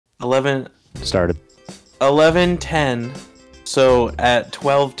11. Started. 11:10. So at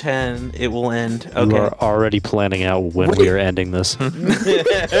 12:10 it will end. Okay. You are already planning out when we are ending this. Did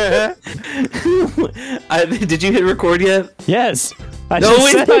you hit record yet? Yes. I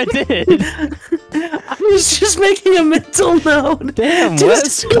said I did. I was just making a mental note. Damn,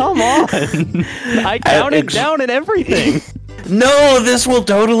 Wes, come on. I counted down and everything. No, this will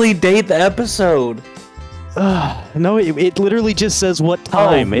totally date the episode. No, it literally just says what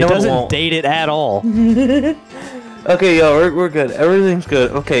time. It doesn't date it at all. Okay, yo, we're good. Everything's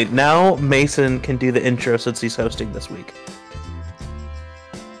good. Okay, now Mason can do the intro since he's hosting this week.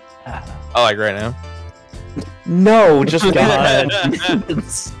 Oh, like right now? No, just God.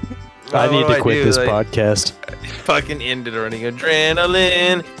 I need to quit this podcast. Fucking ended already.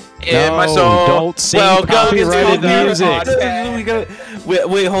 Adrenaline in my soul. Don't sing copyrighted music.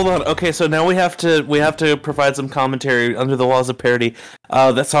 Wait, hold on. Okay, so now we have to provide some commentary under the laws of parody.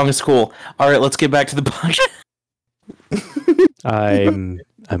 That song is cool. All right, let's get back to the podcast.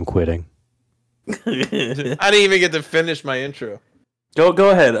 I'm quitting. I didn't even get to finish my intro. Go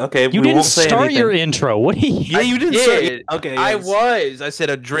ahead. Okay, you didn't start your intro. What? Yeah, you didn't start. Okay, yes. I said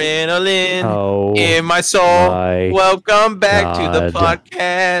adrenaline in my soul. Welcome back to the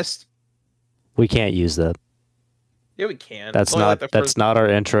podcast. We can't use that. Yeah, we can. That's not our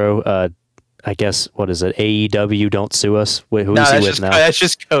intro. I guess, what is it? AEW, don't sue us. Wait, who is he with now? That's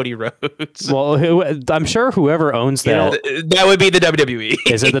just Cody Rhodes. Well, I'm sure whoever owns that... that would be the WWE.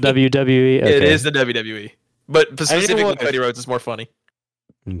 Is it the WWE? Okay. It is the WWE. But specifically Cody Rhodes is more funny.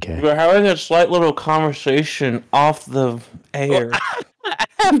 Okay. We're having a slight little conversation off the air.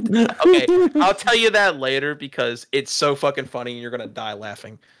 Okay, I'll tell you that later because it's so fucking funny and you're gonna die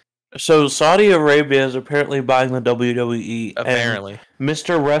laughing. So Saudi Arabia is apparently buying the WWE. Apparently. And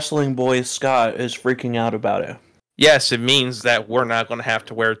Mr. Wrestling Boy Scott is freaking out about it. Yes, it means that we're not going to have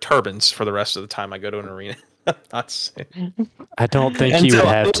to wear turbans for the rest of the time I go to an arena. I don't think you would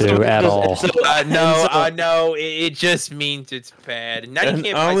have to at all. No, it just means it's bad. Now you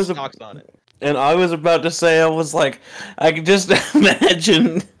can't buy stocks on it. And I was about to say, I was like, I could just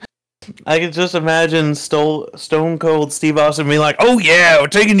imagine Stone Cold Steve Austin being like, "Oh yeah, we're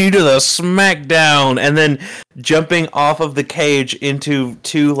taking you to the SmackDown," and then jumping off of the cage into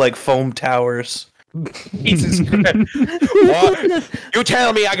two like foam towers. Jesus Christ! You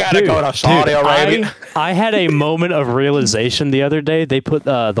tell me I gotta go to Saudi Arabia? I had a moment of realization the other day. They put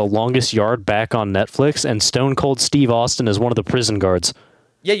The Longest Yard back on Netflix, and Stone Cold Steve Austin is one of the prison guards.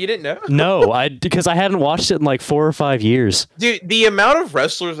 Yeah, you didn't know? No, because I hadn't watched it in like 4 or 5 years. Dude, the amount of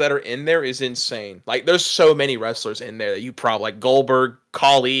wrestlers that are in there is insane. Like, there's so many wrestlers in there that you probably like Goldberg,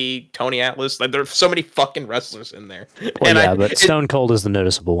 Khali, Tony Atlas. Like, there's so many fucking wrestlers in there. Well, but Stone Cold is the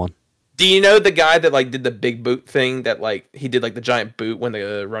noticeable one. Do you know the guy that like did the big boot thing? That like he did like the giant boot when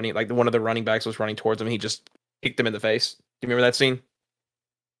the one of the running backs was running towards him. He just kicked him in the face. Do you remember that scene?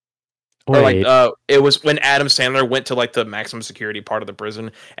 Or like it was when Adam Sandler went to like the maximum security part of the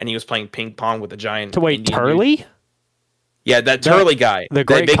prison and he was playing ping pong with a giant Turley? Dude. Yeah, that Turley guy. The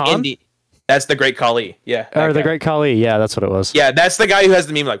Great big Khan? That's the Great Khali. Yeah. Or the Great Khali. Yeah, that's what it was. Yeah, that's the guy who has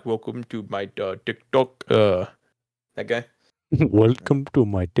the meme like, "Welcome to my TikTok." That guy. Welcome to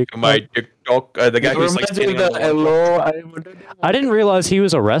my TikTok. My TikTok. The guy who's like standing on the I didn't realize he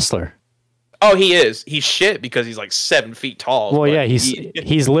was a wrestler. Oh, he is. He's shit because he's like 7 feet tall. Well, yeah,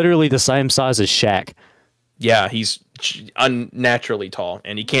 he's literally the same size as Shaq. Yeah, he's unnaturally tall,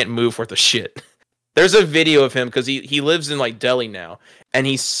 and he can't move worth a shit. There's a video of him because he lives in like Delhi now, and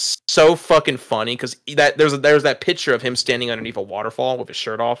he's so fucking funny because there's that picture of him standing underneath a waterfall with his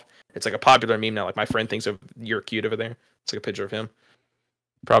shirt off. It's like a popular meme now. Like my friend thinks of "You're cute" over there. It's like a picture of him.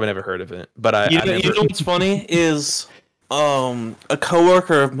 Probably never heard of it, but you know what's funny is. A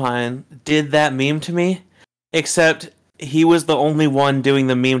coworker of mine did that meme to me, except he was the only one doing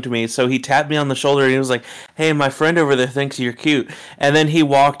the meme to me. So he tapped me on the shoulder and he was like, "Hey, my friend over there thinks you're cute." And then he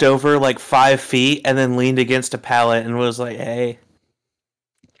walked over like 5 feet and then leaned against a pallet and was like, "Hey."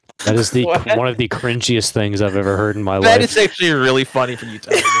 That is one of the cringiest things I've ever heard in my life. That is actually really funny for you to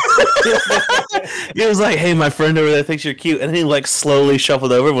tell me. He was like, "Hey, my friend over there thinks you're cute," and then he like slowly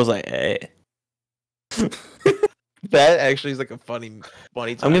shuffled over and was like, "Hey." That actually is like a funny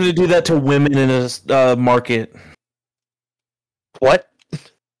time. I'm gonna do that to women in a market. What?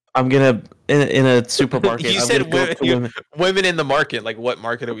 I'm gonna in a supermarket. You said women in the market. Like, what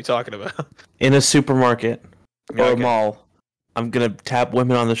market are we talking about? In a supermarket or a mall. I'm gonna tap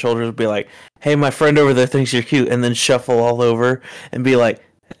women on the shoulders and be like, "Hey, my friend over there thinks you're cute," and then shuffle all over and be like,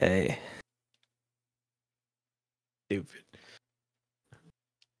 "Hey."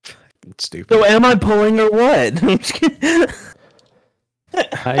 Stupid. So am I pulling or what?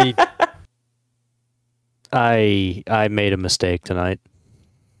 I made a mistake tonight.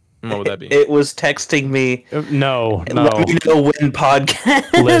 What would that be? It was texting me. No. Let me know when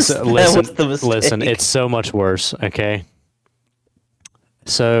podcast. Listen. It's so much worse. Okay.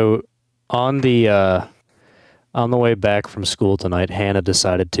 So, on the way back from school tonight, Hannah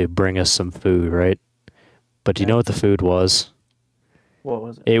decided to bring us some food, right? But do you know what the food was? What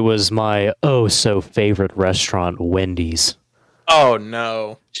was it? It was my so-favorite restaurant, Wendy's. Oh,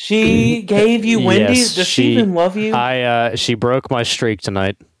 no. She gave you Wendy's? Yes, Does she even love you? She broke my streak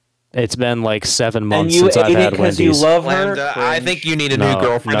tonight. It's been like 7 months and you since I've ate had it because Wendy's. you love her? Lambda, I think you need a new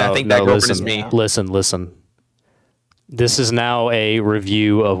girlfriend. I think that girlfriend is me. Listen. This is now a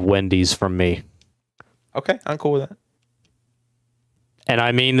review of Wendy's from me. Okay, I'm cool with that. And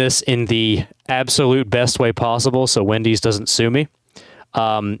I mean this in the absolute best way possible, so Wendy's doesn't sue me.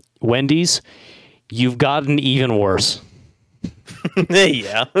 Wendy's, you've gotten even worse.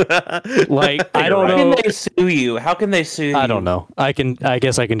 Yeah. Like, I don't know. How can they sue you? How can they sue you? I don't know. I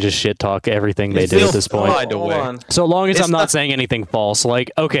guess I can just shit talk everything they did at this point. Hold on. So long as I'm not saying anything false.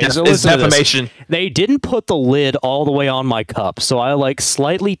 Like, okay, so it's listen to this. defamation. They didn't put the lid all the way on my cup, so I like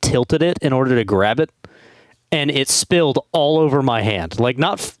slightly tilted it in order to grab it, and it spilled all over my hand. Like,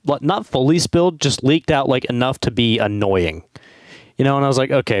 not fully spilled, just leaked out like enough to be annoying. You know, and I was like,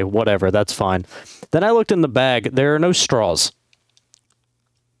 okay, whatever, that's fine. Then I looked in the bag. There are no straws.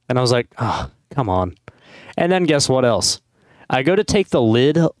 And I was like, oh, come on. And then guess what else? I go to take the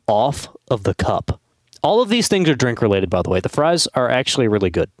lid off of the cup. All of these things are drink related, by the way. The fries are actually really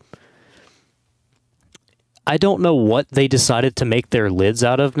good. I don't know what they decided to make their lids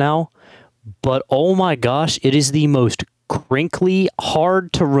out of now, but oh my gosh, it is the most crinkly,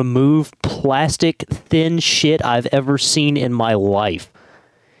 hard to remove, plastic, thin shit I've ever seen in my life.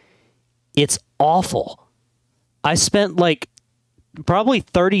 It's awful. I spent like probably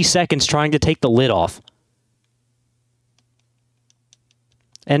 30 seconds trying to take the lid off.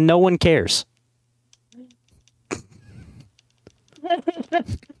 And no one cares.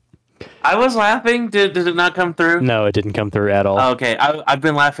 I was laughing. Did it not come through? No, it didn't come through at all. Okay, I've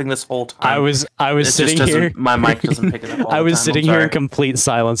been laughing this whole time. I was sitting here. My mic doesn't pick it up. All I the was time. sitting here in complete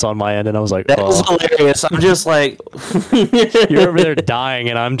silence on my end, and I was like, That was hilarious. I'm just like, you're over there dying,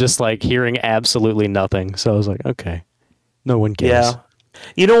 and I'm just like hearing absolutely nothing. So I was like, okay, no one cares. Yeah.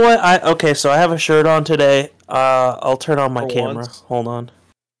 You know what? Okay, so I have a shirt on today. I'll turn on my For camera. once. Hold on.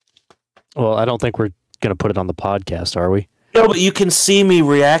 Well, I don't think we're gonna put it on the podcast, are we? No, but you can see me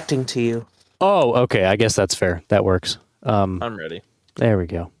reacting to you. Oh, okay. I guess that's fair. That works. I'm ready. There we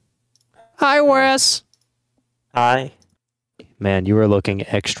go. Hi, Wes. Hi. Man, you are looking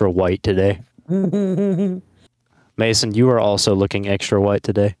extra white today. Mason, you are also looking extra white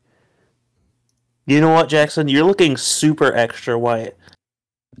today. You know what, Jackson? You're looking super extra white.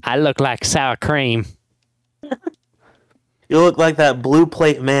 I look like sour cream. You look like that blue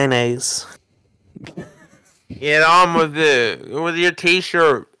plate mayonnaise. Get on with your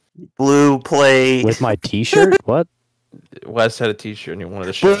t-shirt. Blue plate. With my t-shirt? What? Wes had a t-shirt and he wanted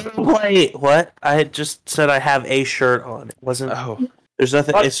a shirt. Blue plate. What? I had just said I have a shirt on. It wasn't. Oh. There's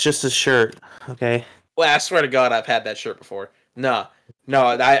nothing. What? It's just a shirt. Okay. Well, I swear to God, I've had that shirt before. No,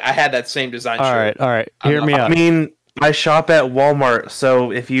 I had that same design shirt. All right. Hear me I out. mean, I shop at Walmart,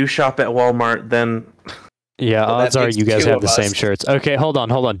 so if you shop at Walmart, then Yeah, Well, odds that are makes you guys two have of the us. same shirts. Okay, hold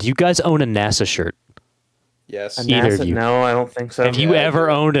on. Do you guys own a NASA shirt? Yes. a Either NASA, of you. no, I don't think so. Have you I ever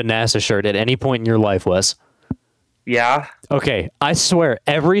do. owned a NASA shirt at any point in your life, Wes? Yeah. Okay, I swear,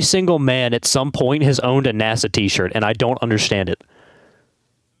 every single man at some point has owned a NASA t-shirt, and I don't understand it.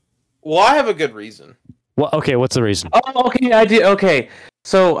 Well, I have a good reason. Well, okay, what's the reason? Oh, okay, I did. Okay,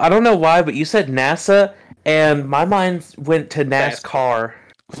 so I don't know why, but you said NASA, and my mind went to NASCAR.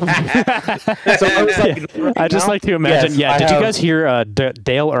 So I was like, I just like to imagine. Yes, yeah, I did you have- guys hear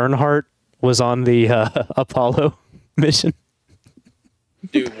Dale Earnhardt was on the Apollo mission?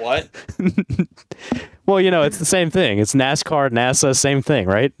 Dude, what? Well, you know, it's the same thing. It's NASCAR, NASA, same thing,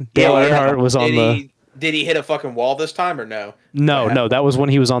 right? Dale Yeah. Earnhardt was on Did he hit a fucking wall this time or no? No, that was when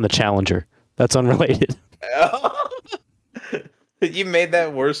he was on the Challenger. That's unrelated. You made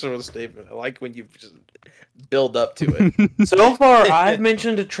that worse of a statement. I like when you just build up to it. So far, I've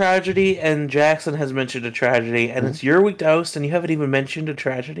mentioned a tragedy, and Jackson has mentioned a tragedy, and it's your week to host, and you haven't even mentioned a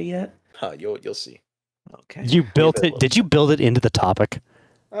tragedy yet. Huh, you'll see. Okay. You built it. Did you build it into the topic?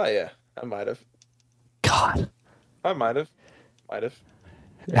 Oh yeah, I might have. God. I might have. I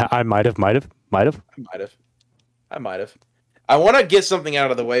might have. I want to get something out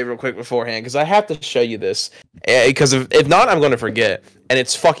of the way real quick beforehand because I have to show you this. Because if not, I'm going to forget, and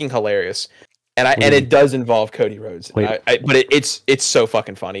it's fucking hilarious. and it does involve Cody Rhodes. Wait. But it's so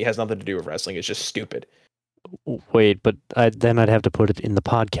fucking funny. It has nothing to do with wrestling. It's just stupid. Wait, but then I'd have to put it in the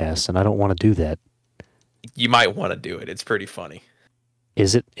podcast, and I don't want to do that. You might want to do it. It's pretty funny.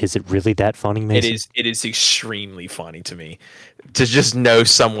 Is it really that funny, Mason? It is extremely funny to me to just know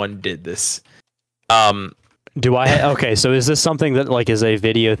someone did this. Do I? Okay, so is this something that like is a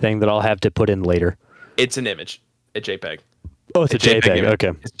video thing that I'll have to put in later? It's an image, a JPEG. Oh, it's a JPEG. image.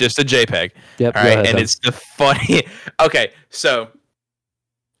 Okay, It's just a JPEG. yep. All go right, ahead, and then. it's the funny. Okay, so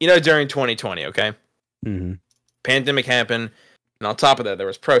during 2020, okay, Mhm. pandemic happened, and on top of that, there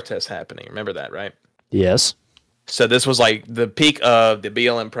was protests happening. Remember that, right? Yes. So this was like the peak of the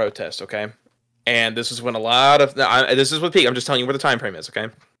BLM protest, okay? And this is when a lot of this is what peak. I'm just telling you where the time frame is, okay?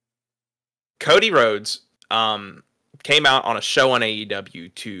 Cody Rhodes came out on a show on AEW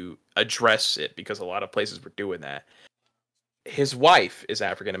to address it because a lot of places were doing that. His wife is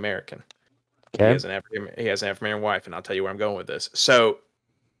African American. Okay. He has an African American wife, and I'll tell you where I'm going with this. So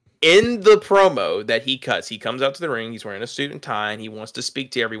in the promo that he cuts, he comes out to the ring, he's wearing a suit and tie, and he wants to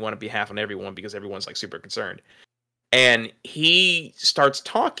speak to everyone on behalf of everyone because everyone's like super concerned. And he starts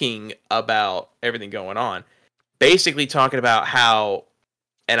talking about everything going on, basically talking about how,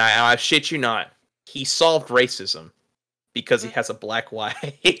 and I shit you not, he solved racism because he has a black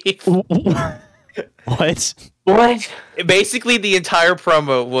wife. What? What? Basically, the entire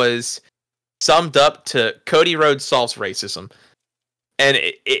promo was summed up to Cody Rhodes solves racism. And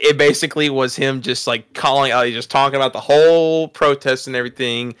it basically was him just like calling out, just talking about the whole protest and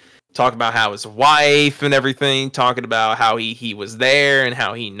everything, talking about how his wife and everything, talking about how he was there and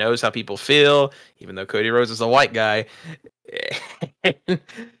how he knows how people feel, even though Cody Rhodes is a white guy.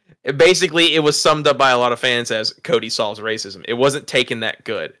 Basically, it was summed up by a lot of fans as Cody solves racism. It wasn't taken that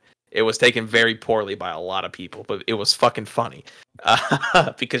good. It was taken very poorly by a lot of people, but it was fucking funny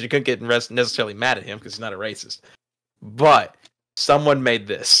because you couldn't get necessarily mad at him because he's not a racist. But someone made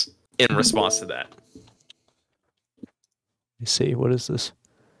this in response to that. You see, what is this?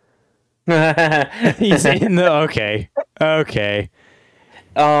 He's in the okay.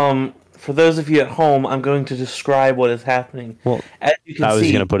 For those of you at home, I'm going to describe what is happening. Well, as you can I was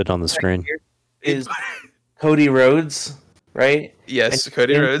see, going to put it on the screen. here is Cody Rhodes, right? Yes, And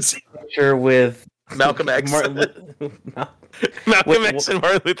Cody in Rhodes, picture with Malcolm X, Martin, Malcolm X, and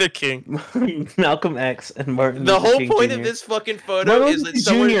Martin Luther King. Malcolm X and Martin. The Luther whole King point Jr. of this fucking photo Martin is Luther that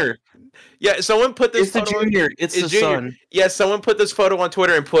someone, Jr. someone put this It's the photo. junior. It's the Junior. son. Yeah, someone put this photo on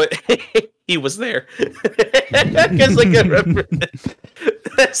Twitter and put he was there. Because like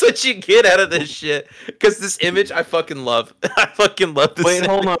that's what you get out of this shit. Because this image, I fucking love. I fucking love this. Wait,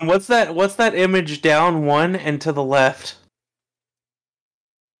 hold on. What's that image down one and to the left?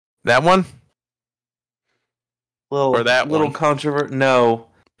 That one? Little Or that little one? controvert. No.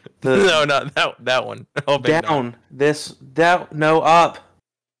 No, not that one. Oh, big Down. This down. No, up.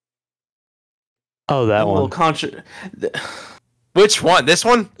 Oh, that A little one. Which one? This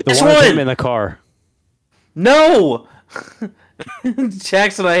one? The This one with him one. in the car. No.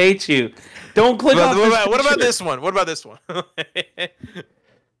 Jackson, I hate you. Don't click on What about this one? What about this one?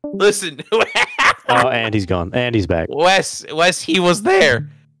 Listen, Oh, and he's gone. And he's back. Wes, he was there.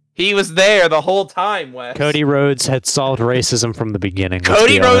 He was there the whole time, Wes. Cody Rhodes had solved racism from the beginning. let's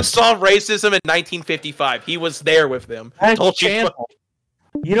Cody be Rhodes honest. solved racism in 1955. He was there with them. That's Told you. channel.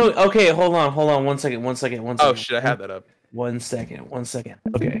 You know, okay, hold on. One second. Oh, should I have that up? 1 second.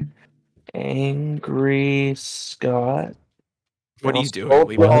 Okay. Angry Scott. What he's doing? Both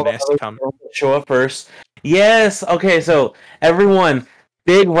Leave a all the nasty other comment. girls that show up first. Yes. Okay. So everyone,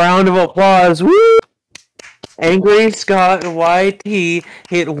 big round of applause. Woo! Angry Scott YT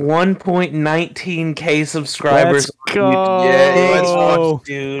hit 1.19k subscribers. Let's go. Yeah, let's watch,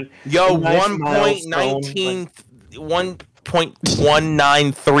 dude. Yo, Nice 1.19,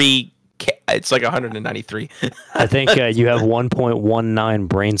 1.193. It's like 193. I think you have 1.19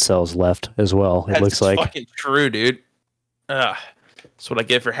 brain cells left as well. It looks like. fucking true, dude. Ugh. That's what I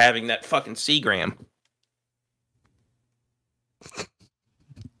get for having that fucking C-gram.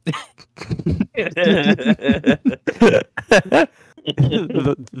 The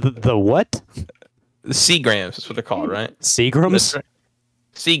what? The C-grams, that's what they're called, right? Seagrams? That's right.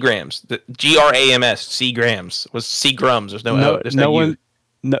 C-grams. The Grams. C-grams. Was C-grams. There's no there's no one.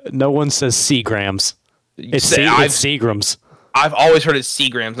 U. No one says Seagrams. It's I've Seagrams. always heard it's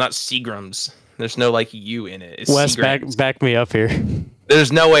C-grams, not C-grams. There's no like U in it. It's Wes, C-grams. back me up here.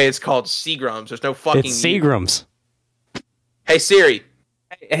 There's no way it's called C-grams. There's no fucking It's U. Seagrams. Hey Siri,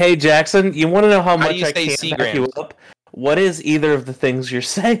 Hey Jackson, you want to know how How do much you I say can back you C-grams? up? What is either of the things you're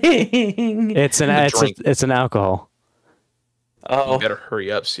saying? It's drink. an alcohol. Oh, you better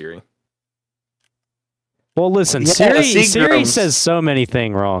hurry up, Siri. Well, listen, Yeah, Siri Seagrams. says so many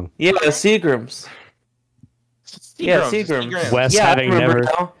things wrong. Yeah, Seagrams. Yeah, Seagrams. Wes Yeah, I having remember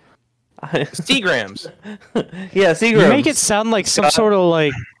never. now. Seagrams. Yeah, Seagrams. You make it sound like some sort of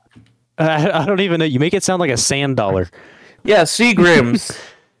like. I don't even know. You make it sound like a sand dollar. Yeah, Seagrams.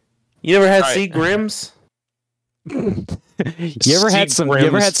 You ever had All right. Seagrams? You ever had some? You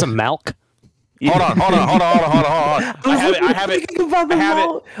ever had some milk? Hold on. I have it.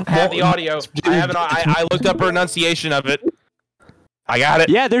 I have the audio. I have it. I looked up pronunciation of it. I got it.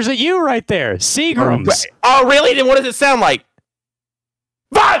 Yeah, there's a U right there. Seagrams. Oh, really? Then what does it sound like?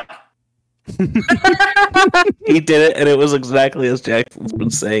 Fuck! He did it, and it was exactly as Jackson's been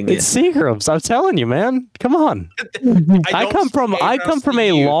saying it. It's Seagrams. I'm telling you, man. Come on. I come from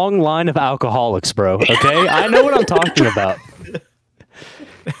a long line of alcoholics, bro. Okay, I know what I'm talking about.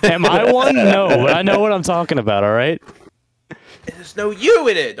 Am I one? No, but I know what I'm talking about. All right. There's no U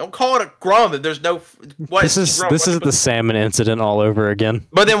in it. Don't call it a grum. There's no. What? This is the salmon incident all over again.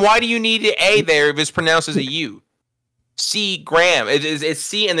 But then why do you need the A there if it's pronounced as a U? C gram. It's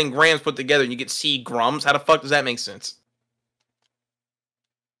C and then grams put together, and you get C grums. How the fuck does that make sense?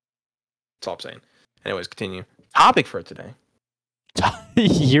 That's all I'm saying. Anyways, continue. Topic for today.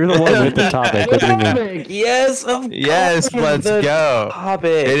 You're the one with the topic. What do you mean? Yes, of course. Yes, let's go.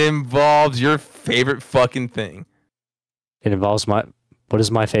 Topic. It involves your favorite fucking thing. It involves my. What is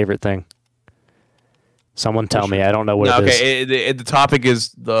my favorite thing? Someone tell me. I don't know what it is. Okay, the topic is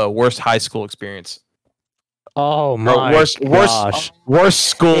the worst high school experience. Oh my worst school. It's I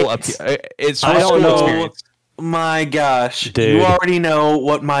worst don't school know. experience. My gosh, Dude. you already know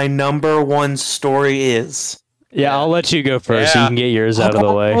what my number one story is. Yeah, I'll let you go first so you Yeah. can get yours out of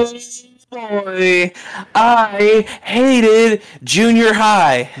the way. Oh boy, I hated junior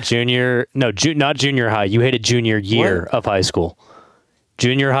high. Not junior high. You hated junior year of high school.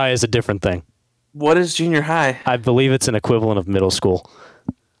 Junior high is a different thing. What is junior high? I believe it's an equivalent of middle school.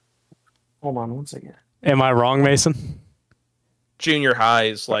 Hold on one second. Am I wrong, Mason? Junior high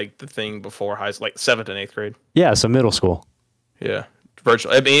is like the thing before high school, like 7th and 8th grade. Yeah, so middle school. Yeah,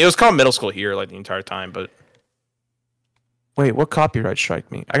 virtual. I mean, it was called middle school here like the entire time, but Wait, what copyright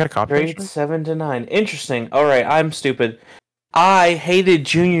strike me? I got a copyright Grade strike? 7 to 9. Interesting. All right, I'm stupid. I hated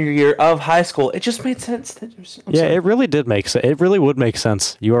junior year of high school. It just made sense. It really did make sense. It really would make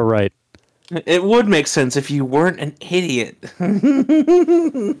sense. You are right. It would make sense if you weren't an idiot.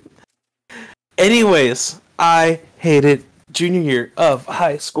 Anyways, I hated junior year of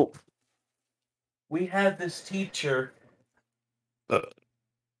high school. We had this teacher,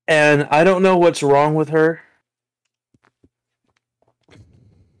 and I don't know what's wrong with her.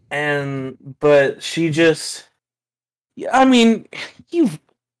 But she just, I mean, you've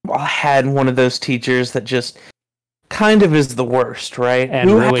had one of those teachers that just kind of is the worst, right? And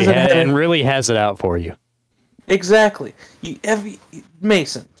Who really hasn't had really has it out for you. Exactly.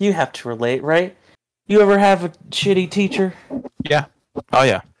 Mason, you have to relate, right? You ever have a shitty teacher? Yeah. Oh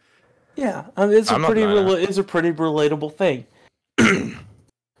yeah. Yeah, it's a I'm not pretty gonna- it's a pretty relatable thing.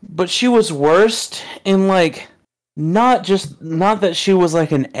 But she was worst in like not that she was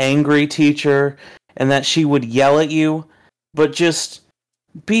like an angry teacher and that she would yell at you, but just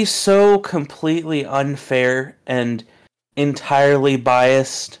be so completely unfair and entirely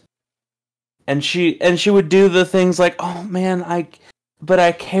biased. And she would do the things like, "Oh man, I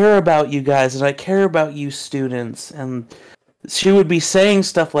care about you guys and I care about you students." And she would be saying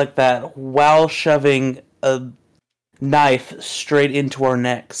stuff like that while shoving a knife straight into our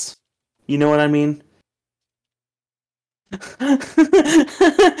necks. You know what I mean?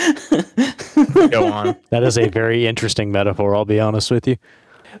 go on. That is a very interesting metaphor, I'll be honest with you.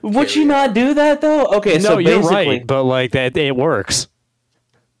 Would you not do that though? Okay, No, so you're basically, right, but like that it works.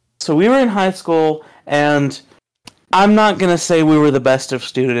 so we were in high school, and I'm not gonna say we were the best of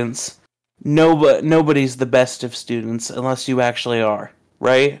students. Nobody's the best of students unless you actually are,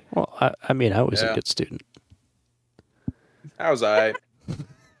 right? Well, I mean, I was a Yeah. good student. How was I?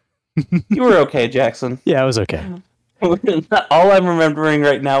 You were okay, Jackson. Yeah, I was okay. All I'm remembering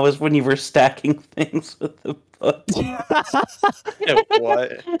right now is when you were stacking things with the book.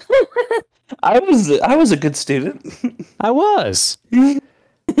 What? I was a good student. I was.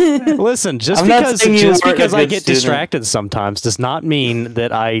 Listen, just I'm not saying you weren't a because I good get student. distracted sometimes does not mean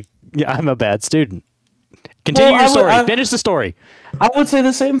that I'm a bad student. Continue Well, your story. I- Finish the story. I would say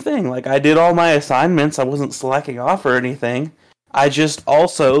the same thing. Like, I did all my assignments. I wasn't slacking off or anything. I just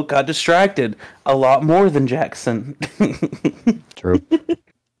also got distracted a lot more than Jackson. True.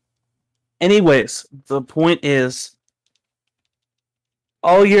 Anyways, the point is,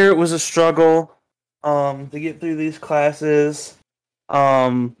 all year it was a struggle to get through these classes.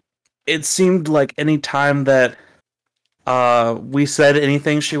 It it seemed like any time that we said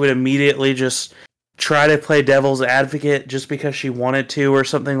anything, she would immediately just try to play devil's advocate just because she wanted to or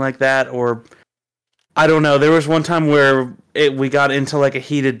something like that. Or I don't know. There was one time where we got into like a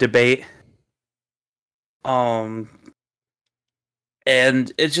heated debate. And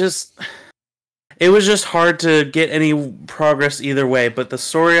it was just hard to get any progress either way. But the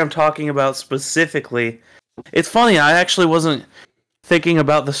story I'm talking about specifically, it's funny, I actually wasn't thinking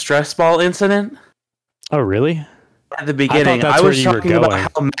about the stress ball incident. Oh, really? At the beginning, I was talking about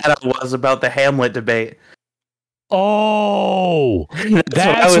how mad I was about the Hamlet debate. Oh,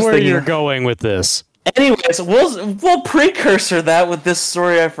 that's where thinking. You're going with this. Anyways, we'll precursor that with this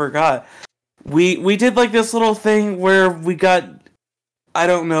story I forgot. We did like this little thing where we got, I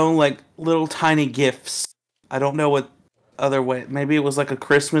don't know, like little tiny gifts. I don't know what other way. Maybe it was like a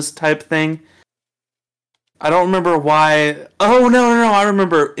Christmas type thing. I don't remember why. Oh, no, I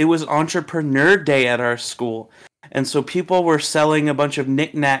remember. It was Entrepreneur Day at our school. And so people were selling a bunch of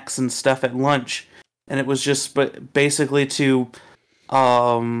knickknacks and stuff at lunch. And it was just basically to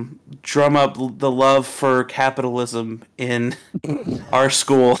drum up the love for capitalism in our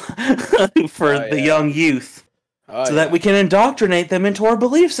school for the young youth. So that we can indoctrinate them into our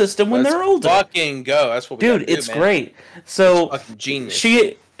belief system when they're older. Fucking go. That's what we Dude, it's man. Great. So it's fucking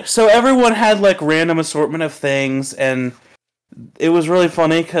genius. So everyone had like random assortment of things, and it was really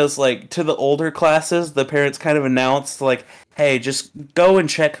funny because like to the older classes, the parents kind of announced like, "Hey, just go and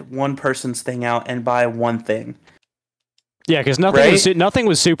check one person's thing out and buy one thing." Yeah, because nothing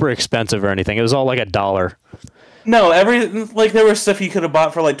was super expensive or anything. It was all like $1. No, there was stuff you could have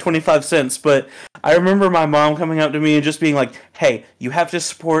bought for like 25 cents, but I remember my mom coming up to me and just being like, "Hey, you have to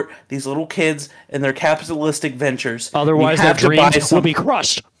support these little kids and their capitalistic ventures. Otherwise, their dreams will be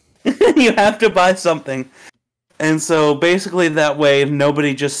crushed. You have to buy something." And so basically that way,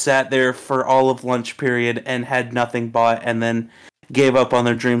 nobody just sat there for all of lunch period and had nothing bought and then gave up on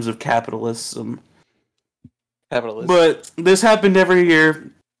their dreams of capitalism. But this happened every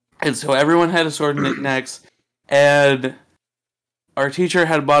year, and so everyone had assorted knickknacks, and our teacher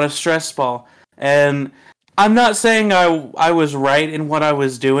had bought a stress ball. And I'm not saying I was right in what I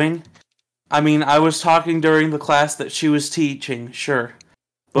was doing. I mean, I was talking during the class that she was teaching, sure.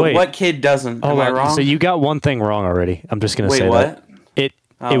 But wait, what kid doesn't? Am I wrong? So you got one thing wrong already. I'm just going to say what? It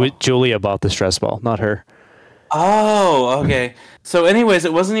was Julia bought the stress ball, not her. Oh, okay. So anyways,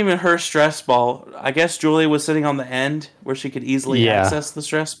 it wasn't even her stress ball. I guess Julia was sitting on the end where she could easily access the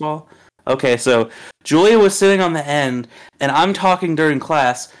stress ball. Okay, so Julia was sitting on the end, and I'm talking during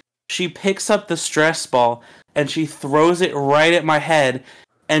class. She picks up the stress ball, and she throws it right at my head,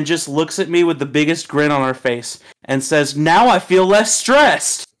 and just looks at me with the biggest grin on her face, and says, "Now I feel less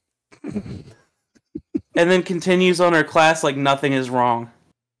stressed!" And then continues on her class like nothing is wrong.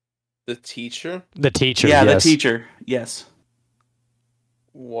 The teacher? The teacher, yeah, yes. The teacher, yes.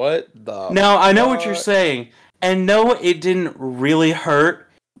 What the Now, I know what you're saying, and no, it didn't really hurt,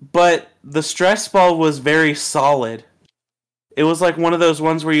 but the stress ball was very solid. It was like one of those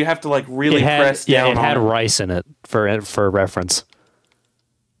ones where you have to like really press down on it. Yeah, it had rice in it, for reference.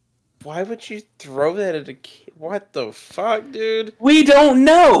 Why would you throw that at a kid? What the fuck, dude? We don't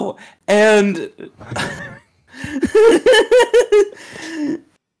know! And...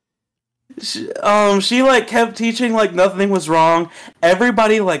 she like kept teaching like nothing was wrong.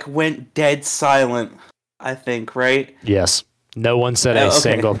 Everybody like went dead silent, I think, right? Yes. No one said a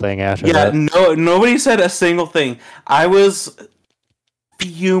single thing after that. Yeah, nobody said a single thing. I was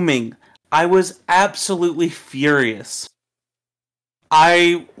fuming. I was absolutely furious.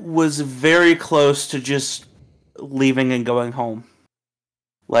 I was very close to just leaving and going home.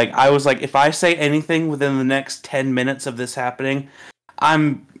 Like, I was like, if I say anything within the next 10 minutes of this happening,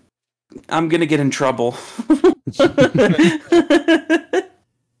 I'm gonna get in trouble.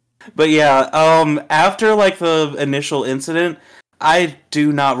 But yeah, after like the initial incident, I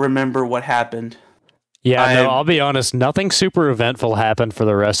do not remember what happened. Yeah, I'll be honest, nothing super eventful happened for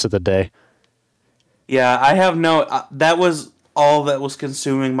the rest of the day. Yeah, I have that was all that was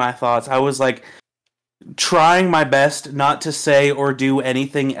consuming my thoughts. I was like trying my best not to say or do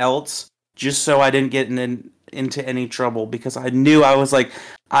anything else just so I didn't get into any trouble, because I knew I was like,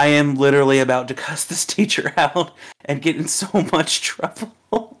 I am literally about to cuss this teacher out and get in so much trouble.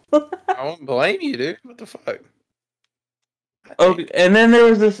 I won't blame you, dude. What the fuck? Okay, and then there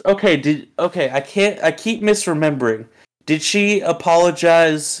was this. I keep misremembering. Did she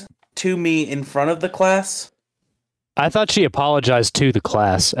apologize to me in front of the class? I thought she apologized to the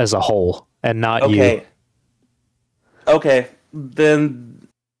class as a whole and not you. Okay, then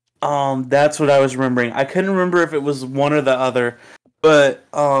that's what I was remembering. I couldn't remember if it was one or the other, but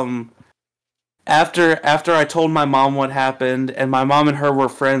after I told my mom what happened, and my mom and her were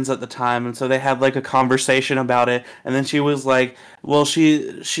friends at the time, and so they had like a conversation about it, and then she was like, well,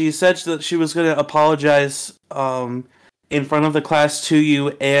 she said that she was going to apologize in front of the class to you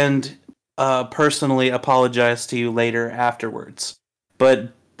and personally apologize to you later afterwards.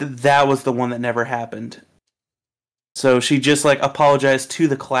 But that was the one that never happened. So she just like apologized to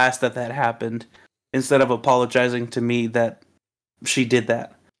the class that happened instead of apologizing to me that she did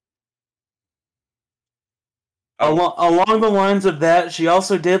that. Along the lines of that, she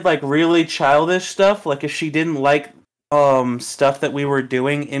also did like really childish stuff. Like if she didn't like stuff that we were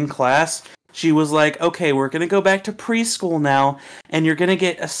doing in class, she was like, "Okay, we're gonna go back to preschool now, and you're gonna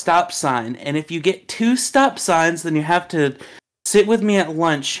get a stop sign. And if you get 2 stop signs, then you have to sit with me at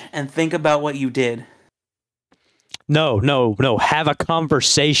lunch and think about what you did." No. Have a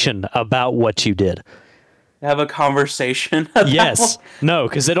conversation about what you did. Have a conversation about Yes. No,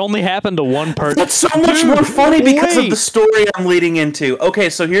 because it only happened to one person. That's so much more funny because of the story I'm leading into. Okay,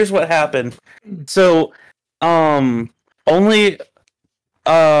 so here's what happened. So, only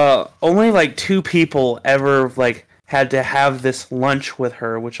like 2 people ever like had to have this lunch with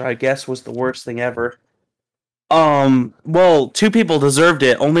her, which I guess was the worst thing ever. Well, 2 people deserved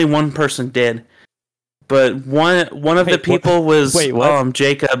it. Only one person did. But one of the people was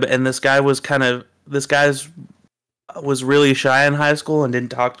Jacob, and this guy was was really shy in high school and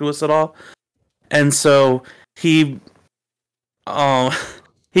didn't talk to us at all. And so he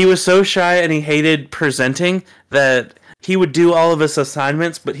was so shy and he hated presenting that he would do all of his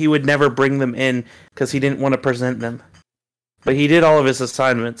assignments, but he would never bring them in because he didn't want to present them. But he did all of his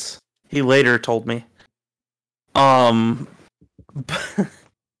assignments. He later told me. But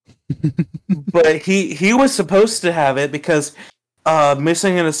he was supposed to have it because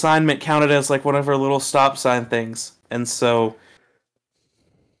missing an assignment counted as like one of her little stop sign things. And so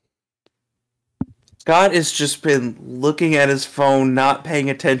Scott has just been looking at his phone, not paying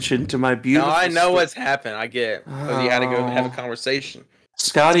attention to my beautiful... No, I know what's happened. I get it. Because he had to go have a conversation.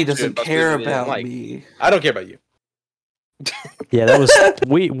 Scotty doesn't care about me. I don't care about you. Yeah, that was...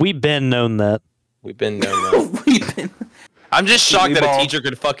 We've been known that. We've been known that. I'm just shocked that a teacher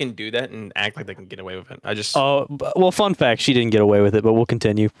could fucking do that and act like they can get away with it. Oh, well, fun fact, she didn't get away with it, but we'll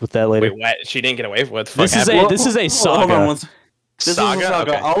continue with that later. Wait, what? She didn't get away with it? This is a saga. Hold on, this is a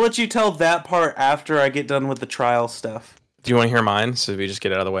saga. Okay. I'll let you tell that part after I get done with the trial stuff. Do you want to hear mine? So we just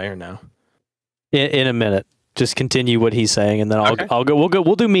get it out of the way, or no? In a minute. Just continue what he's saying, and then I'll go.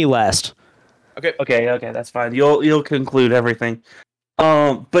 We'll do me last. Okay, that's fine. You'll conclude everything.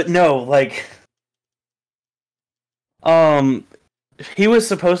 But no, like, he was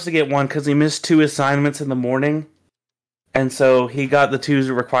supposed to get one because he missed 2 assignments in the morning, and so he got the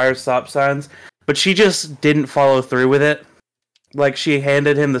 2 required stop signs. But she just didn't follow through with it. Like, she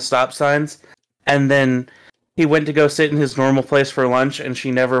handed him the stop signs, and then he went to go sit in his normal place for lunch, and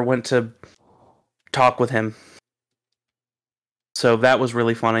she never went to talk with him. So that was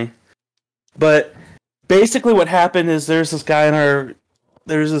really funny. But basically what happened is there's this guy in our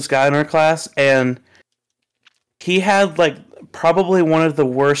class, and he had like probably one of the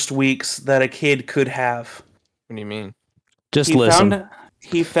worst weeks that a kid could have. What do you mean? Just listen.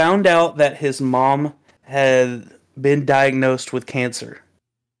 He found out that his mom had been diagnosed with cancer.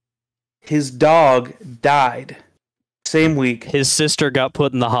 His dog died same week. His sister got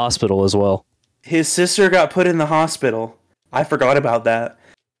put in the hospital as well. His sister got put in the hospital. I forgot about that.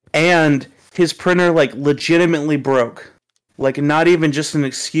 And his printer like legitimately broke. Like, not even just an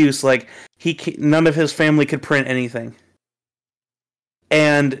excuse. Like, none of his family could print anything.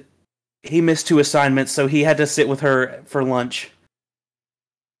 And he missed 2 assignments, so he had to sit with her for lunch.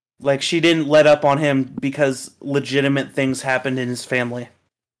 Like, she didn't let up on him because legitimate things happened in his family.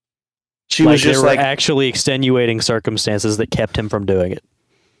 She was just there were actually extenuating circumstances that kept him from doing it.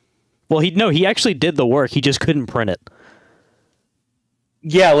 Well, he actually did the work. He just couldn't print it.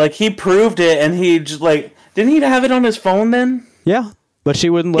 Yeah, like, he proved it, and he just, like... Didn't he have it on his phone then? Yeah, but she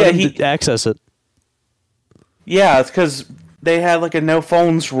wouldn't let him access it. Yeah, it's because they had, like, a no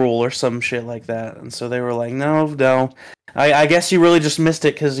phones rule or some shit like that. And so they were like, no. I guess you really just missed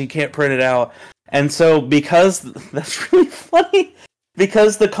it because you can't print it out. And so because... That's really funny.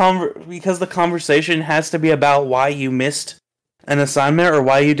 Because the conversation has to be about why you missed an assignment or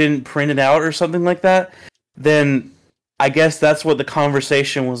why you didn't print it out or something like that, then I guess that's what the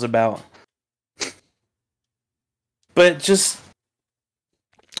conversation was about. But just...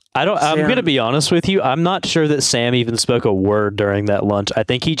 I'm going to be honest with you. I'm not sure that Sam even spoke a word during that lunch. I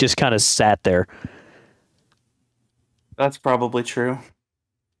think he just kind of sat there. That's probably true.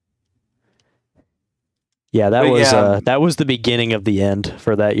 Yeah, that was the beginning of the end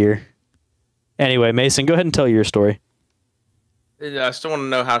for that year. Anyway, Mason, go ahead and tell your story. I still want to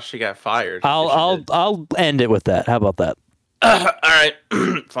know how she got fired. I'll end it with that. How about that? All right,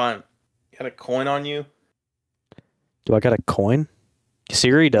 fine. You got a coin on you? Do I got a coin?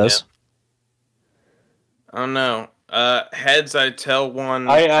 Siri does. Yeah. I don't know. Heads, I tell one.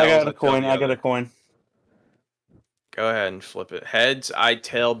 I tails, got a tell coin. the I got other. a coin. Go ahead and flip it. Heads, I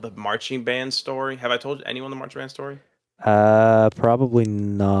tell the marching band story. Have I told anyone the marching band story? Probably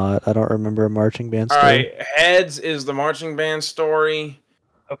not. I don't remember a marching band All story. right. Heads is the marching band story.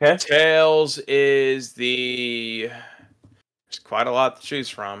 Okay. Tails is the. There's quite a lot to choose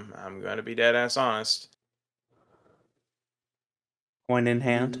from. I'm going to be dead ass honest. Coin in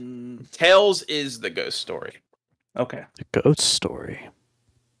hand. Tails is the ghost story. Okay. The ghost story.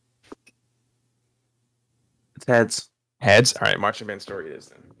 It's heads. Heads. All right. Marching band story it is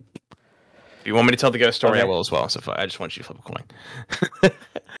then. If you want me to tell the ghost story, Okay. I will as well. So I just want you to flip a coin.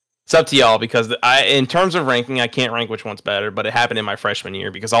 It's up to y'all because in terms of ranking, I can't rank which one's better, but it happened in my freshman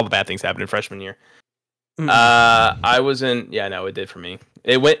year because all the bad things happened in freshman year. I was in. Yeah, no, it did for me.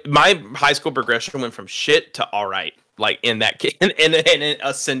 It went. My high school progression went from shit to all right, like in that in an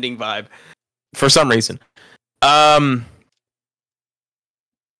ascending vibe, for some reason. I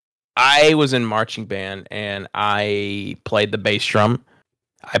was in marching band and I played the bass drum.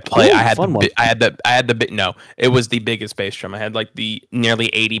 I had the no, it was the biggest bass drum. I had like the nearly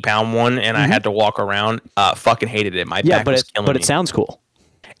 80-pound one, and I had to walk around. Fucking hated it. My back was killing me. It sounds cool.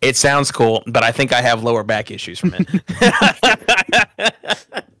 It sounds cool, but I think I have lower back issues from it.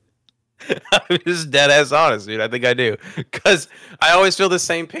 I'm just dead ass honest, dude. I think I do, because I always feel the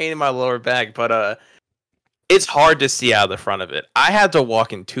same pain in my lower back. But it's hard to see out of the front of it. I had to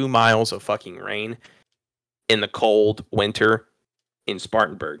walk in 2 miles of fucking rain in the cold winter in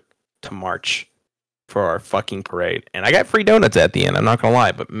Spartanburg to march for our fucking parade, and I got free donuts at the end. I'm not gonna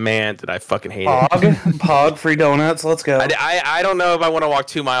lie, but man, did I fucking hate it. Pog, free donuts. Let's go. I don't know if I want to walk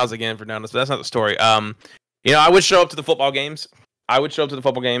 2 miles again for donuts, but that's not the story. You know, I would show up to the football games.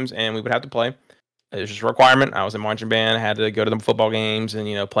 And we would have to play. It was just a requirement. I was in marching band. I had to go to the football games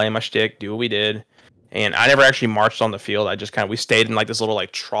and play my shtick, do what we did. And I never actually marched on the field. I just we stayed in like this little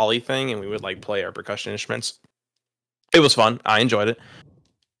like trolley thing, and we would like play our percussion instruments. It was fun. I enjoyed it.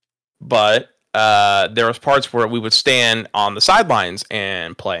 But there was parts where we would stand on the sidelines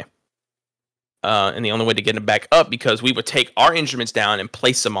and play. And the only way to get them back up, because we would take our instruments down and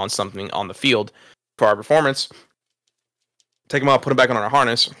place them on something on the field for our performance. Take them out, put them back on our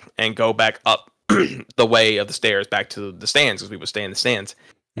harness, and go back up the way of the stairs back to the stands, because we would stay in the stands.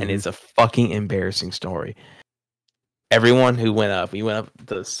 And it's a fucking embarrassing story. Everyone who went up, we went up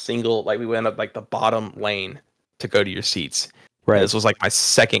we went up like the bottom lane to go to your seats. Right. And this was like my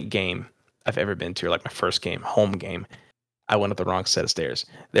second game I've ever been to, or like my first game, home game. I went up the wrong set of stairs.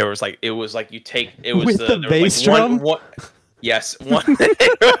 There was like it was the bass drum. Yes, one.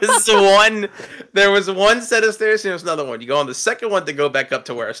 There was one set of stairs, and there was another one. You go on the second one to go back up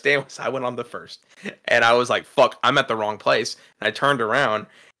to where our stand was. I went on the first, and I was like, "Fuck, I'm at the wrong place." And I turned around,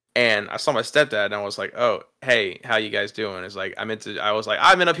 and I saw my stepdad, and I was like, "Oh, hey, how you guys doing?" It's like I was like,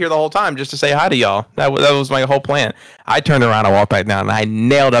 "I've been up here the whole time just to say hi to y'all." That was my whole plan. I turned around, I walked back down, and I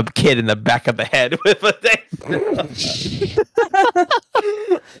nailed a kid in the back of the head with a thing.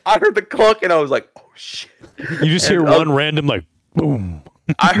 I heard the clunk, and I was like, "Oh shit!" You just hear one random like boom.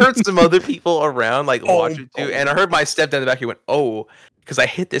 I heard some other people around like watching too, and I heard my stepdad in the back. He went, "Oh," because I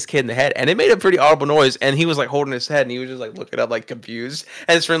hit this kid in the head, and it made a pretty audible noise. And he was like holding his head, and he was just like looking up, like confused.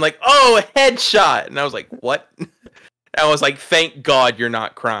 And his friend like, "Oh, headshot!" And I was like, "What?" And I was like, "Thank God you're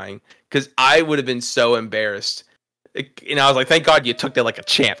not crying," because I would have been so embarrassed. And I was like, "Thank God you took that like a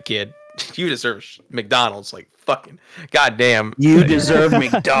champ, kid. You deserve McDonald's, like fucking goddamn. You deserve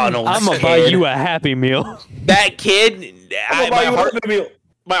McDonald's. I'm gonna buy you a Happy Meal." That kid,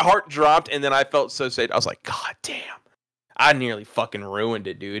 my heart dropped, and then I felt so sad. I was like, "God damn, I nearly fucking ruined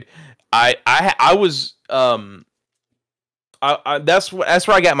it, dude." I was that's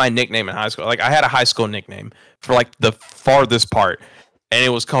where I got my nickname in high school. Like I had a high school nickname for like the farthest part, and it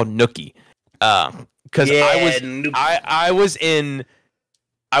was called Nookie. Because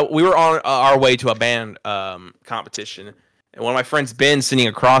we were on our way to a band competition, and one of my friends, Ben, sitting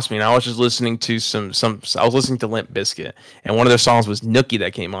across me, and I was just listening to I was listening to Limp Bizkit, and one of their songs was Nookie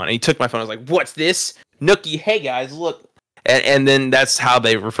that came on, and he took my phone. I was like, "What's this? Nookie? Hey guys, look!" And then that's how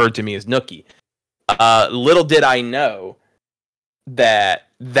they referred to me, as Nookie. Little did I know that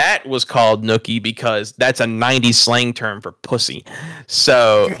was called Nookie because that's a 90s slang term for pussy.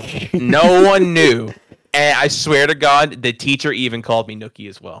 So no one knew. And I swear to God, the teacher even called me Nookie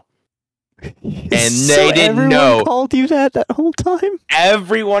as well. And So they didn't everyone know. called you that whole time?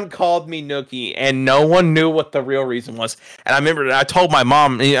 Everyone called me Nookie, and no one knew what the real reason was. And I remember I told my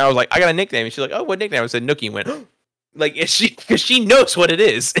mom, and I was like, I got a nickname. And she's like, oh, what nickname? I said Nookie. And went, like, because she knows what it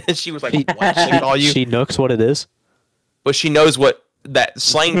is. And she was like, what should I call you? She nooks what it is. But she knows what that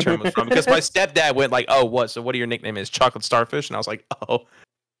slang term was from. Because my stepdad went like, oh, what? So what are your nickname is? Chocolate Starfish? And I was like, oh.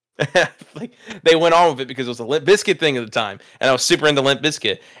 Like they went on with it because it was a Limp Bizkit thing at the time, and I was super into Limp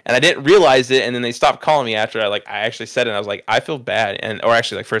Bizkit, and I didn't realize it, and then they stopped calling me after I actually said it. And I was like, I feel bad, or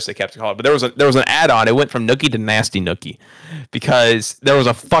actually like first they kept calling, but there was an add-on. It went from Nookie to Nasty Nookie because there was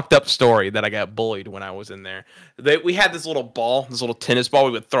a fucked up story that I got bullied when I was in there. We had this little ball, this little tennis ball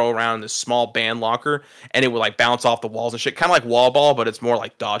we would throw around in this small band locker, and it would like bounce off the walls and shit, kind of like wall ball, but it's more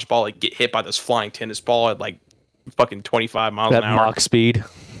like dodgeball. Like get hit by this flying tennis ball at like fucking 25 miles an hour. Mach speed.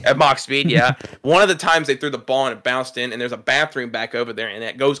 At Mach speed, yeah. One of the times they threw the ball and it bounced in, and there's a bathroom back over there, and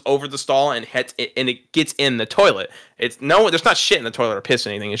it goes over the stall and it gets in the toilet. There's not shit in the toilet or piss or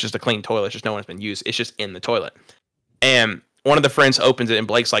anything. It's just a clean toilet. It's just no one's been used. It's just in the toilet. And one of the friends opens it, and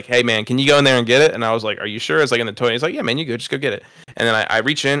Blake's like, "Hey man, can you go in there and get it?" And I was like, "Are you sure?" It's like in the toilet. He's like, "Yeah man, you go. Just go get it." And then I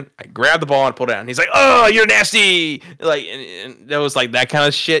reach in, I grab the ball and pull it out. And he's like, "Oh, you're nasty!" Like, and that was like that kind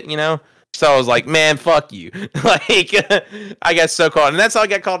of shit, you know. So I was like, man, fuck you. Like, I got so called. And that's how I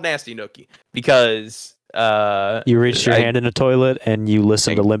got called Nasty Nookie. Because you reached your hand in the toilet and you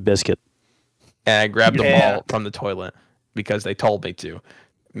listened to Limp Bizkit. And I grabbed the ball from the toilet because they told me to.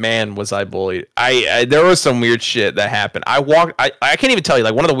 Man, was I bullied. There was some weird shit that happened. I can't even tell you.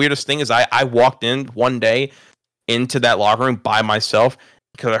 Like, one of the weirdest things is I walked in one day into that locker room by myself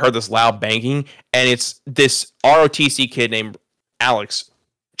because I heard this loud banging. And it's this ROTC kid named Alex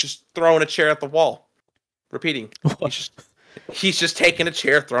just throwing a chair at the wall, repeating. He's just taking a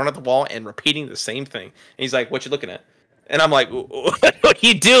chair, throwing at the wall, and repeating the same thing. And he's like, "What you looking at?" And I'm like, "What are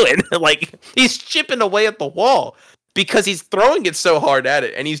you doing?" Like, he's chipping away at the wall because he's throwing it so hard at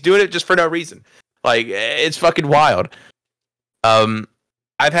it, and he's doing it just for no reason. Like, it's fucking wild. I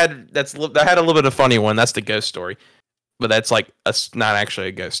had a little bit of a funny one. That's the ghost story, but that's like not actually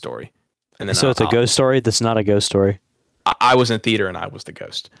a ghost story. And then so it's a ghost story that's not a ghost story. I was in theater and I was the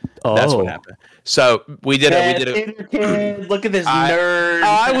ghost. Oh. That's what happened. So we did it. Theater kid. Look at this nerd.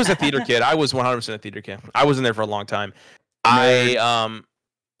 I was a theater kid. I was 100% a theater kid. I was in there for a long time. Hey,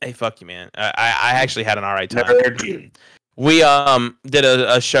 fuck you, man. I actually had an alright time. Nerd. We did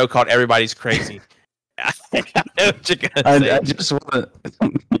a show called Everybody's Crazy. I just want to.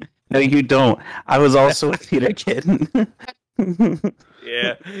 No, you don't. I was also a theater kid.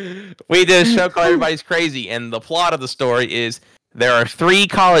 Yeah, we did a show called Everybody's Crazy, and the plot of the story is there are 3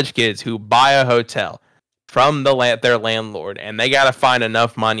 college kids who buy a hotel from their landlord, and they got to find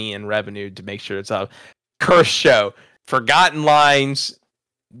enough money and revenue to make sure it's a cursed show. Forgotten lines,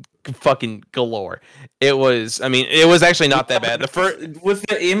 fucking galore. It was actually not that bad. Was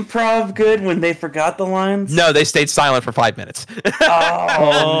the improv good when they forgot the lines? No, they stayed silent for 5 minutes. Oh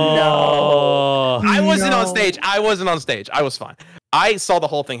no! I wasn't on stage. I was fine. I saw the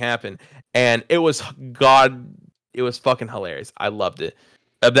whole thing happen, and it was fucking hilarious. I loved it.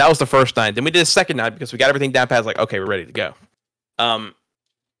 That was the first night. Then we did a second night because we got everything down pat. Like, okay, we're ready to go.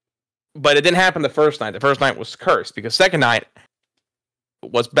 But it didn't happen the first night. The first night was cursed because second night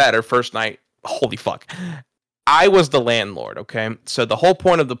was better. First night, holy fuck. I was the landlord, okay? So the whole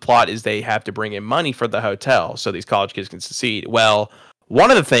point of the plot is they have to bring in money for the hotel so these college kids can succeed. Well,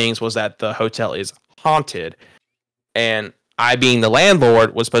 one of the things was that the hotel is haunted, and I, being the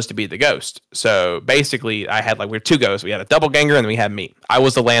landlord, was supposed to be the ghost. So basically, we were 2 ghosts. We had a doppelganger, and then we had me. I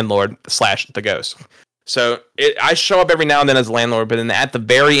was the landlord / the ghost. So I show up every now and then as the landlord, but then at the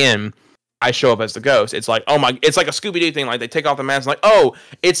very end, I show up as the ghost. It's like, it's like a Scooby-Doo thing. Like, they take off the mask, like, oh,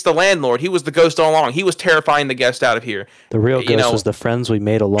 it's the landlord. He was the ghost all along. He was terrifying the guest out of here. The real ghost was the friends we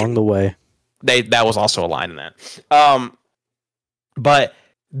made along the way. That was also a line in that. But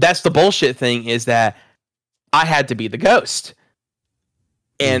that's the bullshit thing, is that I had to be the ghost.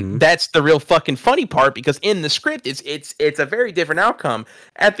 And that's the real fucking funny part, because in the script, it's a very different outcome.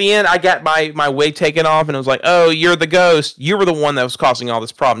 At the end, I got my wig taken off, and it was like, oh, you're the ghost. You were the one that was causing all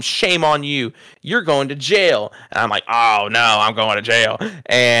this problem. Shame on you. You're going to jail. And I'm like, oh, no, I'm going to jail.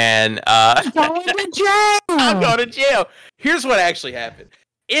 And I'm going to jail. I'm going to jail. Here's what actually happened.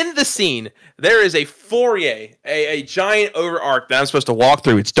 In the scene, there is a foyer, a giant over arc that I'm supposed to walk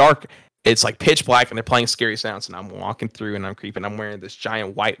through. It's dark. It's like pitch black, and they're playing scary sounds, and I'm walking through, and I'm creeping. I'm wearing this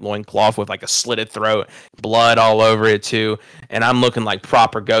giant white loincloth with like a slitted throat, blood all over it too, and I'm looking like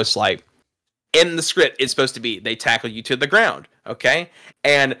proper ghost. Like, in the script, it's supposed to be they tackle you to the ground. Okay,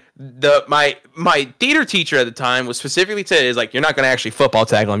 and my theater teacher at the time was specifically said is like, you're not going to actually football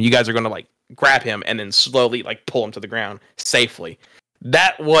tackle him. You guys are going to like grab him and then slowly like pull him to the ground safely.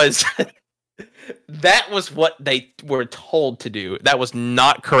 That was that was what they were told to do. That was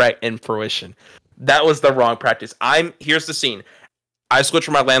not correct in fruition. That was the wrong practice. Here's the scene. I switch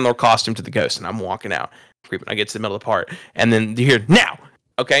from my landlord costume to the ghost, and I'm walking out. I get to the middle of the part, and then you hear now.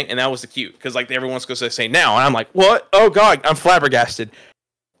 Okay, and that was the cue because like everyone's supposed to say now, and I'm like, what? Oh god, I'm flabbergasted.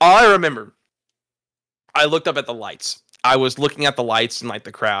 All I remember, I looked up at the lights. I was looking at the lights and like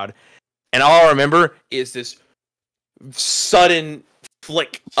the crowd, and all I remember is this sudden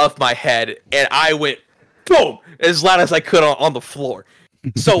flick of my head, and I went boom as loud as I could on the floor.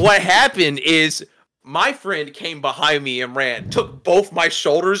 So what happened is my friend came behind me and took both my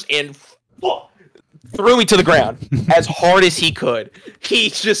shoulders and threw me to the ground as hard as he could. He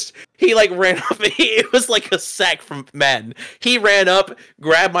like ran up. It was like a sack from Madden. He ran up,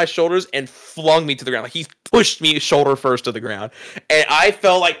 grabbed my shoulders, and flung me to the ground. Like he pushed me shoulder first to the ground. And I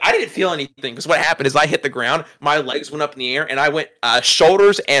felt like I didn't feel anything because what happened is I hit the ground, my legs went up in the air, and I went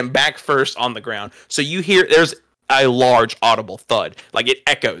shoulders and back first on the ground. So you hear there's a large audible thud. Like it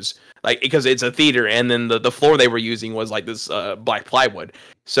echoes. Like because it's a theater, and then the floor they were using was like this black plywood,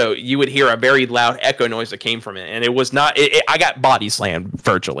 so you would hear a very loud echo noise that came from it, and it was not. I got body slammed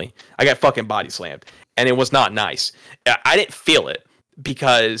virtually. I got fucking body slammed, and it was not nice. I didn't feel it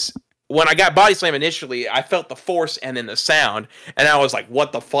because when I got body slammed initially, I felt the force and then the sound, and I was like,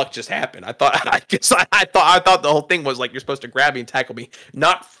 "What the fuck just happened?" I thought the whole thing was like you're supposed to grab me and tackle me,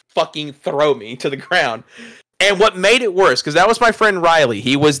 not fucking throw me to the ground. And what made it worse, because that was my friend Riley.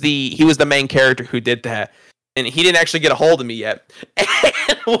 He was the main character who did that, and he didn't actually get a hold of me yet.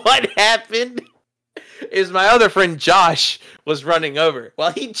 And what happened is my other friend Josh was running over.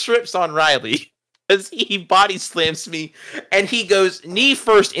 Well, he trips on Riley because he body slams me, and he goes knee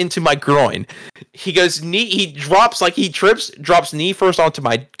first into my groin. He goes knee. He drops like he trips, drops knee first onto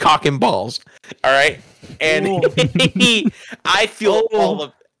my cock and balls. All right, and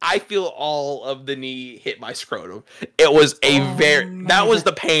I feel all of the knee hit my scrotum. It was that was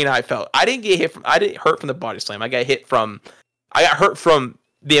the pain I felt. I didn't hurt from the body slam. I got hurt from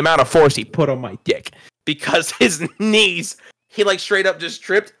the amount of force he put on my dick because his knees, he like straight up just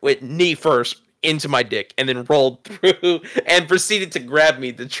tripped with knee first into my dick and then rolled through and proceeded to grab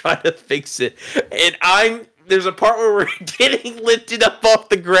me to try to fix it. And there's a part where we're getting lifted up off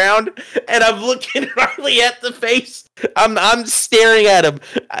the ground, and I'm looking Riley at the face. I'm staring at him.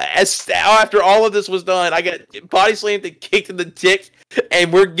 After all of this was done, I got body slammed and kicked in the dick,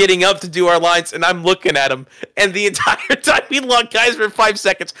 and we're getting up to do our lines, and I'm looking at him. And the entire time we locked eyes for 5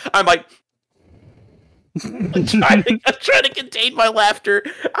 seconds, I'm like, I'm trying to contain my laughter.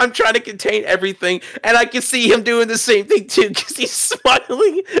 I'm trying to contain everything, and I can see him doing the same thing too because he's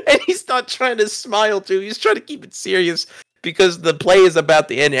smiling, and he's not trying to smile too. He's trying to keep it serious because the play is about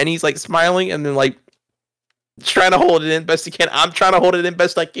to end, and he's like smiling and then like trying to hold it in best he can. I'm trying to hold it in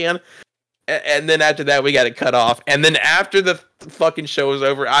best I can, and then after that we got it cut off. And then after the fucking show was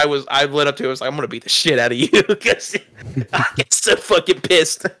over, I lit up to it. I was like, I'm gonna beat the shit out of you because I get so fucking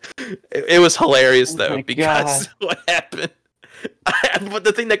pissed. It was hilarious though because what happened. But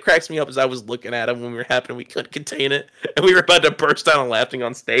the thing that cracks me up is I was looking at him when we were happening. We couldn't contain it, and we were about to burst out laughing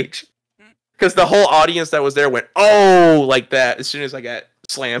on stage because the whole audience that was there went oh like that as soon as I got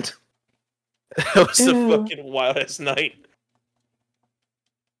slammed. That was the fucking wildest night.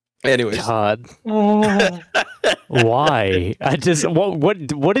 Anyways, God, why? I just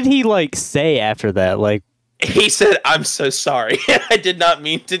what did he like say after that? Like he said, "I'm so sorry. I did not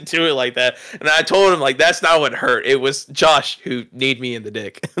mean to do it like that." And I told him like that's not what hurt. It was Josh who kneed me in the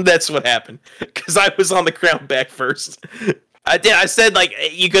dick. That's what happened because I was on the ground back first. I said like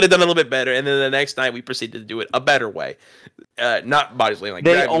you could have done a little bit better, and then the next night we proceeded to do it a better way, not body slam. Like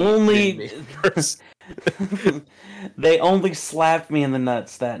they only slapped me in the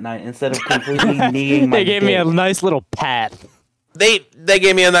nuts that night instead of completely kneeing my They gave me a nice little pat. They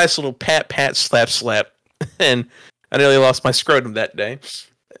gave me a nice little pat slap, and I nearly lost my scrotum that day.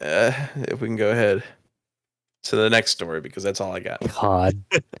 If we can go ahead to the next story because that's all I got. God.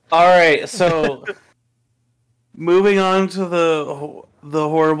 All right, so moving on to the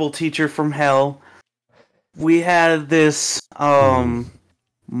horrible teacher from hell. We had this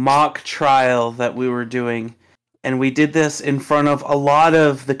mock trial that we were doing, and we did this in front of a lot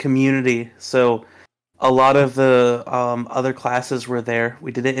of the community. So a lot of the other classes were there.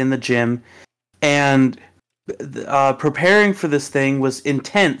 We did it in the gym, and preparing for this thing was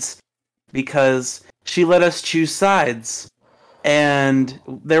intense because she let us choose sides, and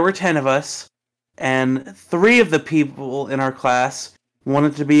there were 10 of us, and 3 of the people in our class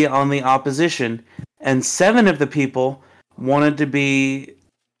wanted to be on the opposition, and 7 of the people wanted to be,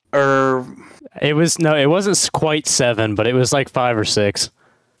 It wasn't quite 7, but it was like 5 or 6.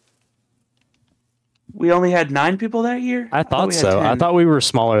 we only had 9 people that year? I thought we had so. 10. I thought we were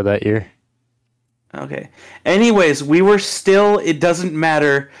smaller that year. Okay. Anyways, we were still, it doesn't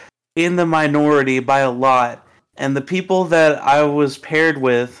matter, in the minority by a lot. And the people that I was paired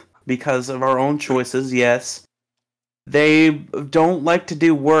with, because of our own choices, yes, they don't like to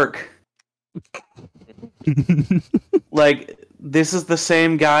do work. Like, this is the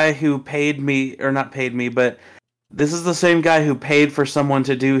same guy who paid me, or not paid me, but this is the same guy who paid for someone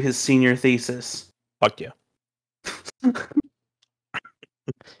to do his senior thesis. Fuck yeah.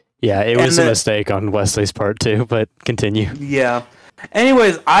 Yeah, it was a mistake on Wesley's part too, but continue. Yeah.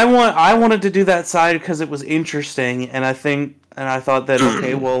 Anyways, I wanted to do that side because it was interesting, and I thought that,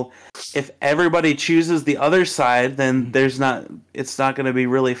 okay, well, if everybody chooses the other side, then it's not going to be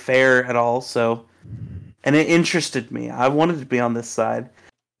really fair at all. So, and it interested me. I wanted to be on this side.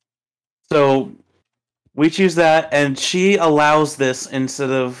 So we choose that, and she allows this instead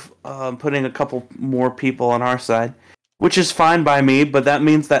of putting a couple more people on our side, which is fine by me, but that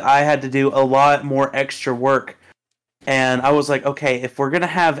means that I had to do a lot more extra work. And I was like, okay, if we're going to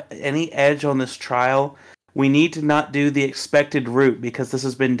have any edge on this trial, we need to not do the expected route, because this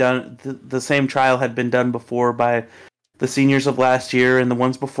has been done, the same trial had been done before by the seniors of last year and the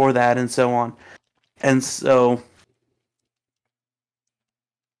ones before that and so on. And so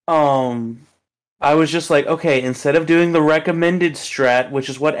I was just like, okay, instead of doing the recommended strat, which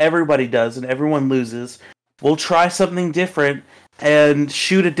is what everybody does and everyone loses, we'll try something different and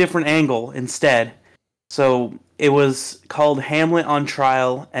shoot a different angle instead. So it was called Hamlet on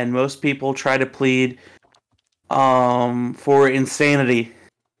Trial, and most people try to plead for insanity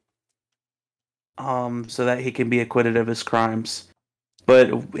so that he can be acquitted of his crimes. But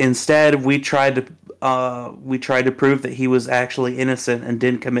instead, we tried to prove that he was actually innocent and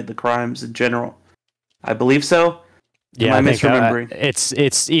didn't commit the crimes in general. I believe so. Yeah, Am I misremembering?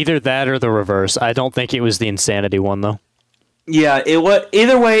 It's either that or the reverse. I don't think it was the insanity one though. Yeah, it was.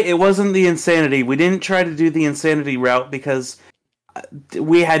 Either way, it wasn't the insanity. We didn't try to do the insanity route because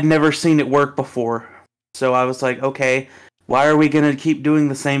we had never seen it work before. So I was like, okay, why are we going to keep doing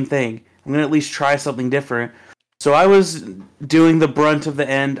the same thing? I'm going to at least try something different. So I was doing the brunt of the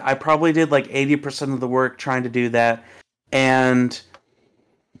end. I probably did like 80% of the work trying to do that. And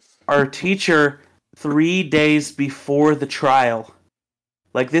our teacher, 3 days before the trial,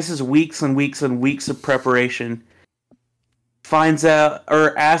 like this is weeks and weeks and weeks of preparation, finds out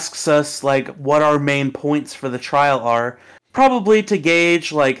or asks us like what our main points for the trial are, probably to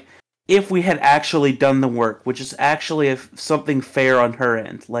gauge like if we had actually done the work, which is actually something fair on her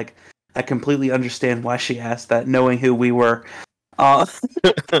end. Like, I completely understand why she asked that, knowing who we were. But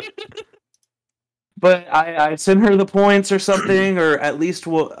I sent her the points or something, or at least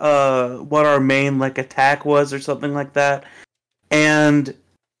what our main like attack was or something like that. And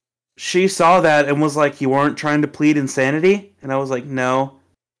she saw that and was like, "You weren't trying to plead insanity?" And I was like, "No,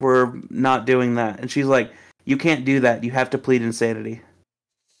 we're not doing that." And she's like, "You can't do that. You have to plead insanity."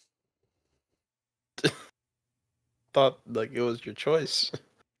 Thought like it was your choice.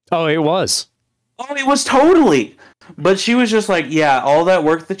 Oh, it was. Oh, it was totally. But she was just like, yeah, all that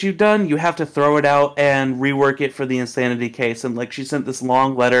work that you've done, you have to throw it out and rework it for the insanity case. And like, she sent this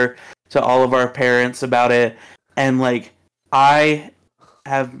long letter to all of our parents about it. And like, I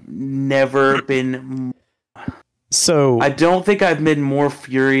have never been. So I don't think I've been more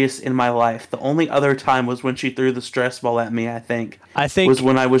furious in my life. The only other time was when she threw the stress ball at me. I think was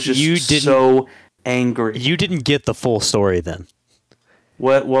when I was just so angry. You didn't get the full story then.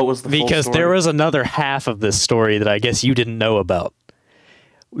 What was the full story? Because there was another half of this story that I guess you didn't know about.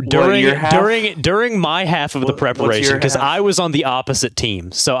 During my half of the preparation, because I was on the opposite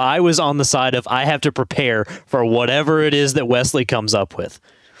team, so I was on the side of I have to prepare for whatever it is that Wesley comes up with.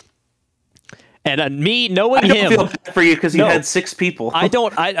 And me knowing him, I don't feel bad for you because you had 6 people.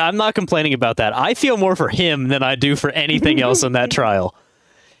 I'm not complaining about that. I feel more for him than I do for anything else in that trial.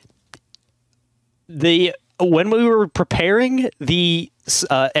 When we were preparing the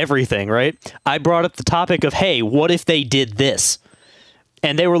everything, right? I brought up the topic of, hey, what if they did this?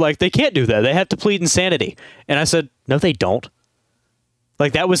 And they were like, they can't do that. They have to plead insanity. And I said, no, they don't.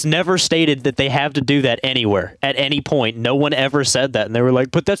 Like, that was never stated that they have to do that anywhere, at any point. No one ever said that. And they were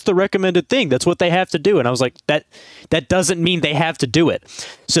like, but that's the recommended thing. That's what they have to do. And I was like, that doesn't mean they have to do it.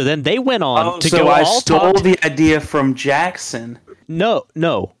 So then they went on to go I stole the idea from Jackson. No,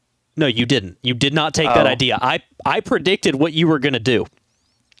 you didn't. You did not take that idea. I predicted what you were going to do.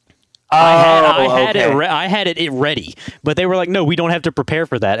 I had it ready, but they were like, "No, we don't have to prepare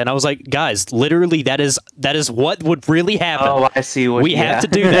for that." And I was like, "Guys, literally, that is what would really happen. Oh, I see. We have to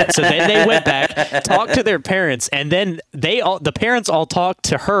do that." So then they went back, talked to their parents, and then the parents all talked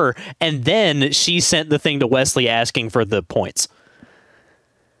to her, and then she sent the thing to Wesley asking for the points.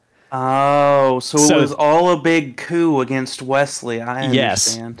 Oh, so it was all a big coup against Wesley. I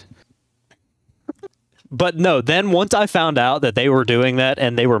understand. Yes. But no, then once I found out that they were doing that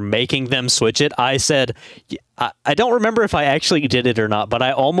and they were making them switch it, I said, I don't remember if I actually did it or not, but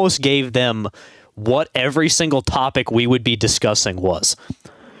I almost gave them what every single topic we would be discussing was.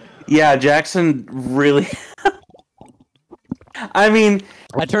 Yeah, Jackson really... I mean...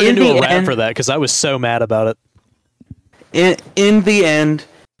 I turned into a rat for that because I was so mad about it. In the end,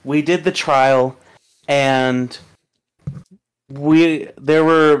 we did the trial, and... We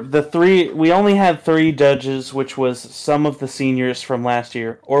only had 3 judges, which was some of the seniors from last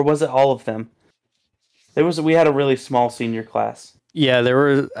year, or was it all of them? We had a really small senior class.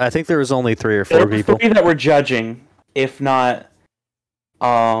 Yeah, I think there was only 3 or 4 people. 3 that were judging, if not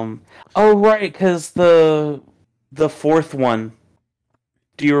oh right, because the 4th one.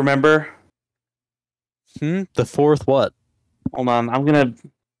 Do you remember? The 4th what? Hold on, I'm gonna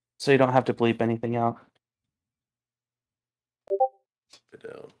so you don't have to bleep anything out.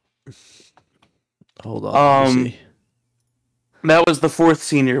 Hold on. Let me see. That was the 4th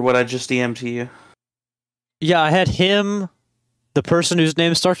senior, what I just DM'd to you. Yeah, I had him, the person whose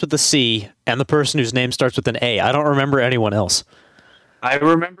name starts with a C, and the person whose name starts with an A. I don't remember anyone else. I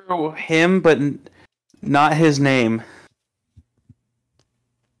remember him, but not his name.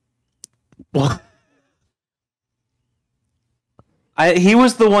 What? He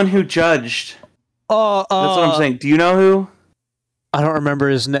was the one who judged. That's what I'm saying. Do you know who? I don't remember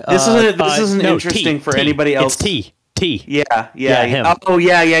his name. This isn't interesting for anybody else. It's T. Yeah. Him. Oh,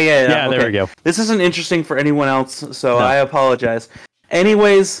 yeah. Yeah, okay. There we go. This isn't interesting for anyone else, so no. I apologize.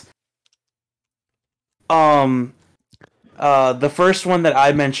 Anyways, the first one that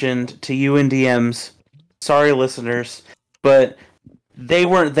I mentioned to you in DMs, sorry listeners, but they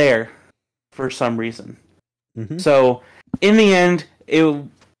weren't there for some reason. Mm-hmm. So in the end, it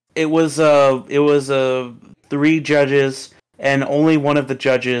was 3 judges. And only one of the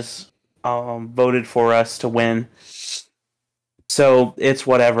judges voted for us to win. So it's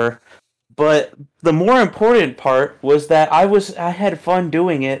whatever. But the more important part was that I had fun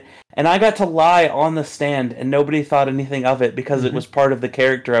doing it, and I got to lie on the stand, and nobody thought anything of it because it was part of the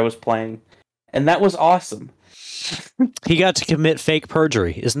character I was playing. And that was awesome. He got to commit fake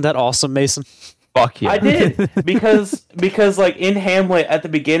perjury. Isn't that awesome, Mason? Fuck yeah. I did because like in Hamlet at the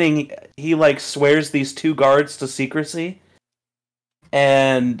beginning, he like swears these 2 guards to secrecy.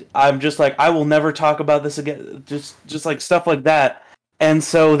 And I'm just like, I will never talk about this again. Just like stuff like that. And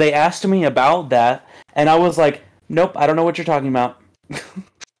so they asked me about that, and I was like, nope, I don't know what you're talking about.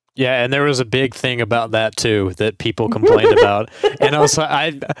 Yeah, and there was a big thing about that too that people complained about. And also,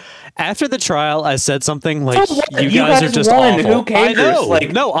 after the trial, I said something like, "You guys are just won. awful." Who cares? I know.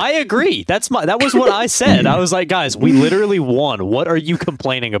 No, I agree. That was what I said. I was like, "Guys, we literally won. What are you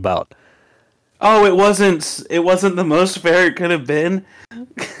complaining about?" Oh, it wasn't the most fair it could have been.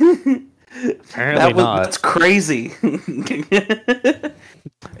 Apparently not. That's crazy.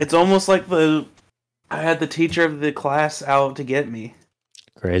 It's almost like I had the teacher of the class out to get me.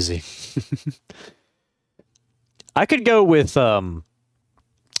 Crazy. I could go with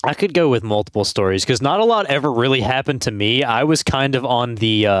multiple stories because not a lot ever really happened to me. I was kind of on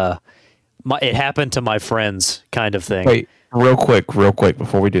the it happened to my friends kind of thing. Wait, real quick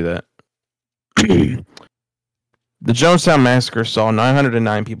before we do that. The Jonestown Massacre saw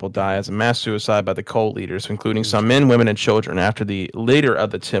 909 people die as a mass suicide by the cult leaders, including some men, women, and children, after the leader of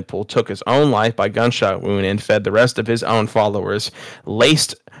the temple took his own life by gunshot wound and fed the rest of his own followers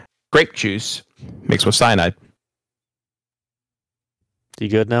laced grape juice mixed with cyanide. You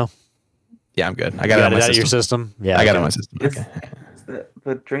good now? Yeah, I'm good. I got it out of your system? Yeah, I got it on my system. Okay. Is that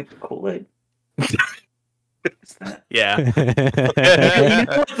the drink the Kool-Aid? Yeah. You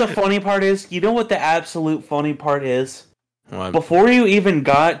know what the funny part is? You know what the absolute funny part is? What? Before you even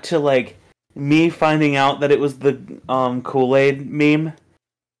got to like me finding out that it was the Kool-Aid meme,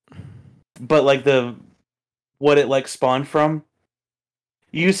 but like what it like spawned from,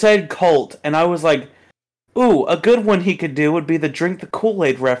 you said cult, and I was like, ooh, a good one he could do would be the drink the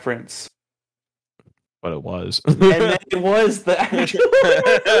Kool-Aid reference. What it was. And then it was the actual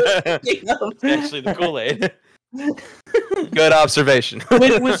actually the Kool-Aid. Good observation.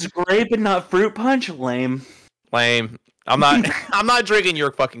 It was grape and not fruit punch. Lame. I'm not drinking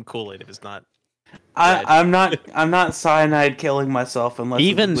your fucking Kool-Aid if it's not. I'm not cyanide killing myself unless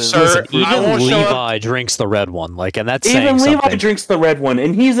Even it's Sir, with I even won't show Levi drinks the red one, like, and that's even saying Levi something. drinks the red one,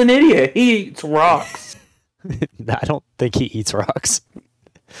 and he's an idiot. He eats rocks. I don't think he eats rocks.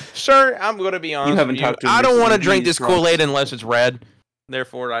 Sir, I'm going to be honest haven't with you. talked to him I don't want to recently. drink He this eats rocks. Kool-Aid unless it's red.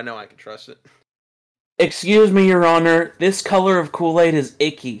 Therefore, I know I can trust it. Excuse me, Your Honor. This color of Kool-Aid is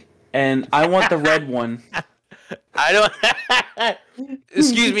icky, and I want the red one. I don't.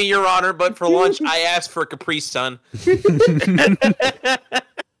 Excuse me, Your Honor, but for lunch I asked for Capri Sun.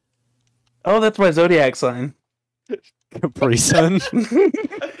 Oh, that's my zodiac sign. Capri Sun.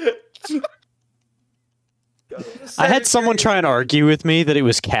 I had someone try and argue with me that it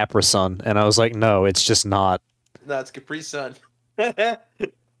was Capri Sun, and I was like, no, it's just not. No, it's Capri Sun.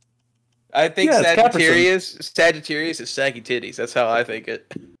 I think Yeah, it's Sagittarius is saggy titties. That's how I think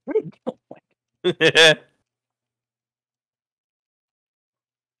it.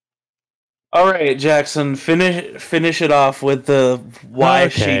 All right, Jackson, finish it off with the why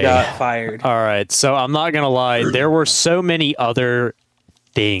she Okay. got fired. All right, so I'm not gonna lie. There were so many other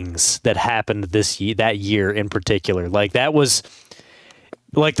things that happened that year in particular. Like that was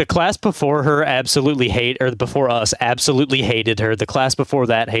like the class before her before us absolutely hated her. The class before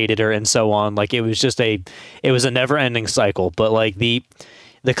that hated her, and so on. Like it was a never-ending cycle. But like the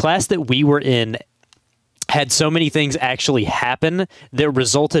class that we were in had so many things actually happen that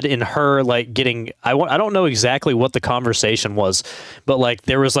resulted in her like getting. I don't know exactly what the conversation was, but like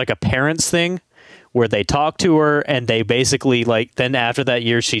there was like a parents thing where they talked to her, and they basically like then after that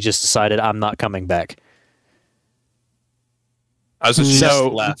year she just decided I'm not coming back. I was just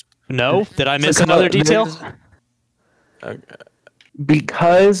left. No, did I miss another detail?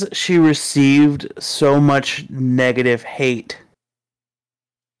 Because she received so much negative hate,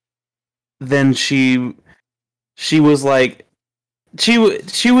 then she was like, she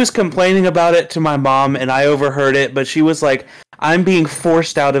was complaining about it to my mom, and I overheard it, but she was like, I'm being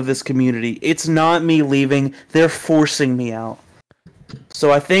forced out of this community. It's not me leaving, they're forcing me out. So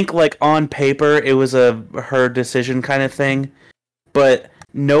I think like on paper it was her decision kind of thing, but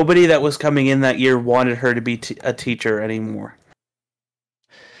nobody that was coming in that year wanted her to be a teacher anymore.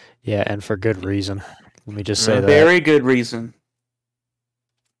 Yeah, and for good reason. Let me just say that. Very good reason.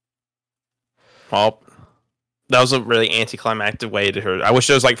 Well, that was a really anticlimactic way to her. I wish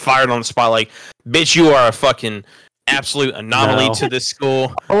it was like fired on the spot, like, bitch, you are a fucking absolute anomaly No. to this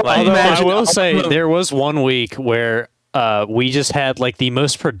school. Oh, Like, Although I Imagine- will say there was one week where we just had like the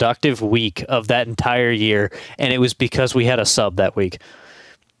most productive week of that entire year, and it was because we had a sub that week.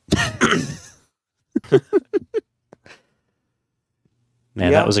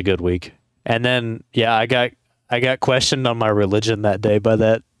 Man, Yeah. that was a good week. And then yeah, I got questioned on my religion that day by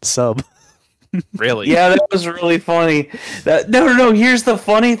that sub. really? Yeah, that was really funny. No. Here's the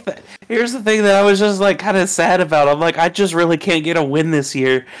funny thing. Here's the thing that I was just like kind of sad about. I'm like, I just really can't get a win this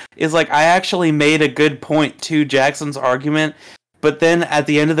year. Is like I actually made a good point to Jackson's argument, but then at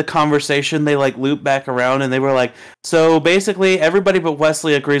the end of the conversation, they like looped back around and they were like, so basically everybody but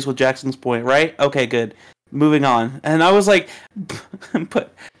Wesley agrees with Jackson's point, right? Okay, good. Moving on. And I was like,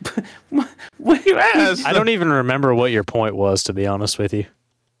 but what do you ask? I don't even remember what your point was, to be honest with you.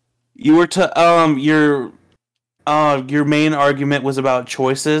 You were your main argument was about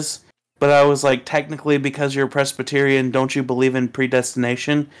choices, but I was like, technically, because you're a Presbyterian, don't you believe in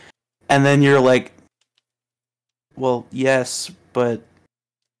predestination? And then you're like, well, yes, but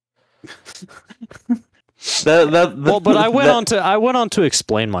But I went on to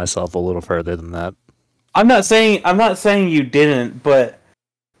explain myself a little further than that. I'm not saying you didn't, but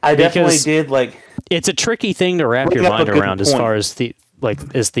I definitely Because did. Like, it's a tricky thing to wrap Bring your up a mind good around as point. far as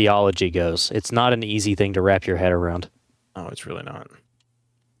as theology goes. It's not an easy thing to wrap your head around. Oh, it's really not.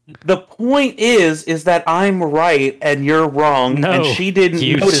 the point is that I'm right and you're wrong, No, and she didn't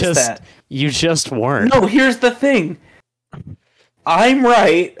notice that. You just weren't. No, here's the thing. I'm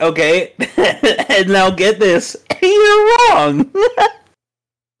right, okay? And now get this. You're wrong.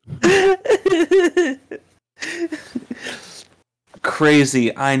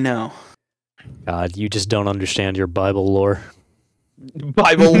 Crazy, I know. God, you just don't understand your Bible lore.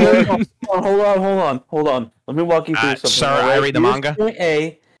 Bible lore. Hold on. Let me walk you through something. sir, all I read the Here's manga. Point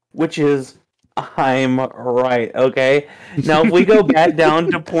A, which is I'm right, okay? Now, if we go back down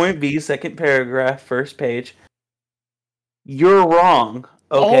to point B, second paragraph, first page, you're wrong,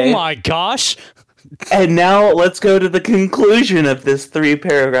 okay? Oh my gosh! And now let's go to the conclusion of this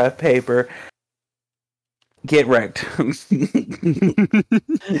 3-paragraph paper. Get wrecked.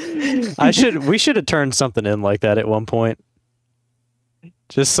 We should have turned something in like that at one point.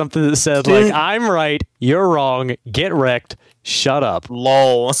 Just something that said like, "I'm right, you're wrong. Get wrecked. Shut up."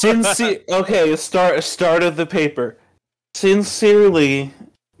 Lol. Okay, start of the paper. Sincerely,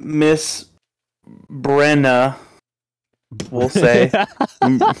 Miss Brenna. We'll say.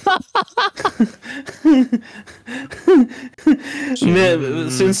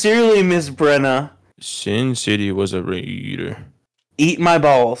 Sincerely, Miss Brenna. Sin City was a raider. Eat my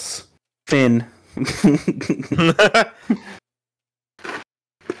balls, Finn.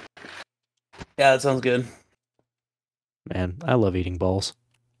 Yeah, that sounds good. Man, I love eating balls.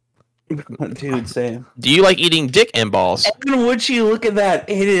 Dude, same. Do you like eating dick and balls? And would you look at that?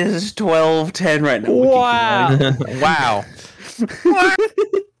 It is 12:10 right now. Wow. Wow.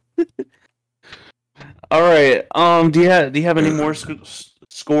 All right. Do you have any more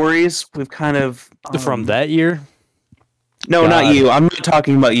scories? We've kind of From that year? No, not God. you. I'm not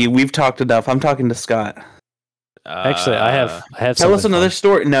talking about you. We've talked enough. I'm talking to Scott. Actually, I have Tell us something another fun.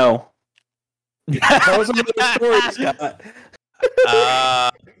 story. No. Tell us another story, Scott.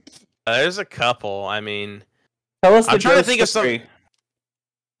 There's a couple. I mean, Tell us the I'm trying to ghost think of some- story.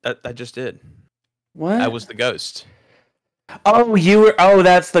 I just did. What? I was the ghost. Oh, you were. Oh,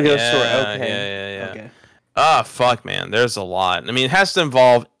 that's the ghost Yeah, story. Okay. yeah. Okay. Ah, fuck, man. There's a lot. I mean, it has to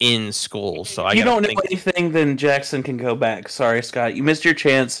involve in school, so I You gotta don't know think. anything, then Jackson can go back. Sorry, Scott. You missed your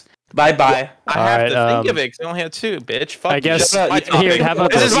chance. Bye bye. I have Alright, to think of it 'cause I only have two, bitch. Fuck I you. guess This is my here. topic. How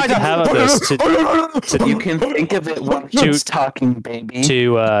about This this? is my topic. How about this? You can think of it while To- he's talking, baby.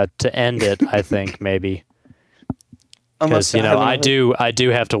 To end it, I think maybe Unless because I I do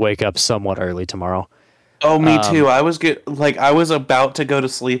have to wake up somewhat early tomorrow. Oh, me Um, too. I was good. Like I was about to go to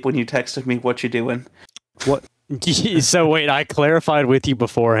sleep when you texted me. What you doing? What? So wait, I clarified with you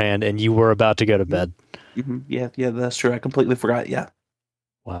beforehand, and you were about to go to bed. Yeah, that's true. I completely forgot. Yeah.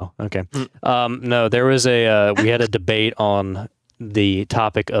 Wow. Okay. No, there was we had a debate on the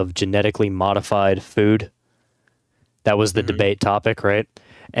topic of genetically modified food. That was the debate topic, right?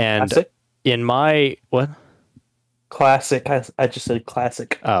 And Classic. in my what? Classic. I just said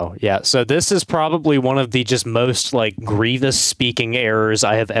classic. Oh, yeah. So this is probably one of the just most like grievous speaking errors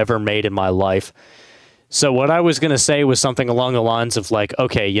I have ever made in my life. So what I was going to say was something along the lines of like,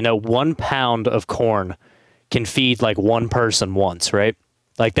 okay, 1 pound of corn can feed like one person once, right?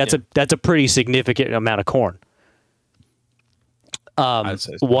 Like that's a pretty significant amount of corn. I'd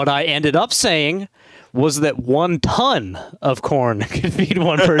say so. What I ended up saying was that 1 ton of corn could feed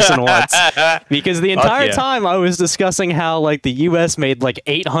one person once. Because the entire yeah. time I was discussing how like the US made like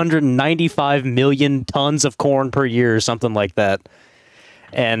 895 million tons of corn per year or something like that.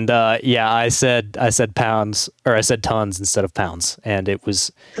 And I said pounds, or I said tons instead of pounds, and it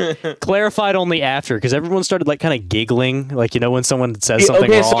was clarified only after because everyone started like kind of giggling, like when someone says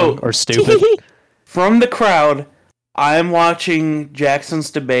something wrong or stupid. From the crowd, I'm watching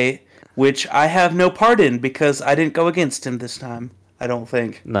Jackson's debate, which I have no part in because I didn't go against him this time. I don't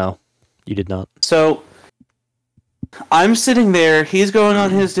think. No, you did not. So I'm sitting there. He's going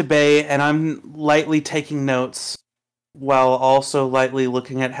on his debate, and I'm lightly taking notes, while also lightly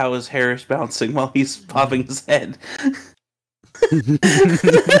looking at how his hair is bouncing while he's popping his head.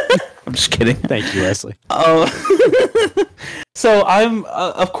 I'm just kidding. Thank you, Wesley. So I'm,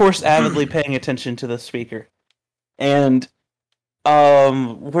 of course, avidly paying attention to the speaker, and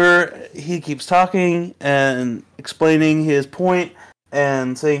where he keeps talking and explaining his point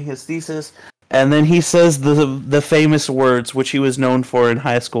and saying his thesis, and then he says the famous words which he was known for in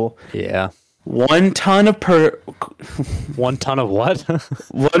high school. Yeah. 1 ton of 1 ton of what?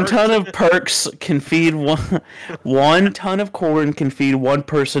 1 ton of perks can feed 1 ton of corn can feed one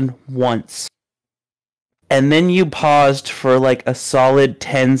person once. And then you paused for like a solid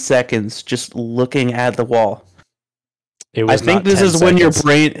 10 seconds just looking at the wall. It was I think not this 10 is when your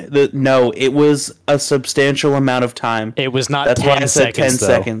seconds. brain... No, it was a substantial amount of time. It was not That's 10 why I said 10 seconds, though.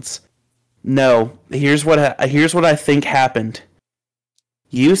 seconds. No, here's what I think happened.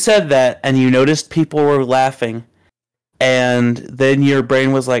 You said that, and you noticed people were laughing, and then your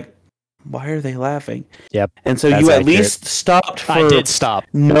brain was like, why are they laughing? Yep. And so that's you at accurate. least stopped for I did stop.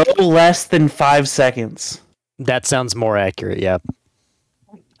 no less than 5 seconds. That sounds more accurate, yeah.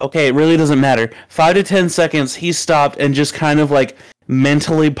 Okay, it really doesn't matter. 5 to 10 seconds, he stopped and just kind of like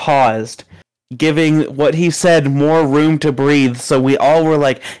mentally paused, giving what he said more room to breathe. So we all were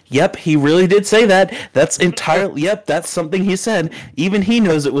like, yep, he really did say that. That's entirely, yep, that's something he said. Even he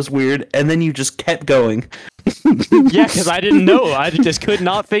knows it was weird. And then you just kept going. Yeah, because I didn't know. I just could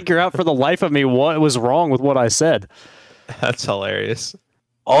not figure out for the life of me what was wrong with what I said. That's hilarious.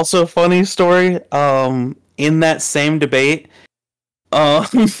 Also, funny story, in that same debate,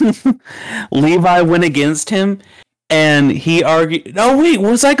 Levi went against him, and he argued. Oh wait,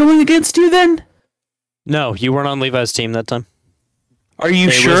 was I going against you then? No, you weren't on Levi's team that time. Are you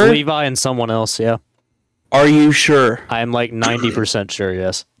It sure? was Levi and someone else, yeah. Are you sure? I am like 90% sure,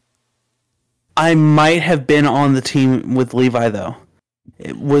 yes. I might have been on the team with Levi though.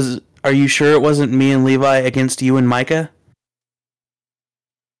 It was. Are you sure it wasn't me and Levi against you and Micah?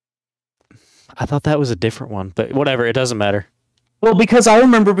 I thought that was a different one, but whatever, it doesn't matter. Well, because I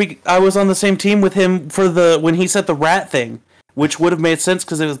remember I was on the same team with him for when he said the rat thing, which would have made sense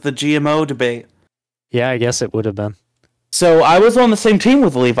because it was the GMO debate. Yeah, I guess it would have been. So I was on the same team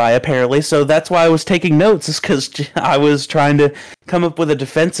with Levi, apparently, so that's why I was taking notes, is because I was trying to come up with a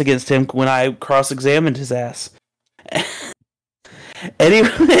defense against him when I cross-examined his ass. Anyway...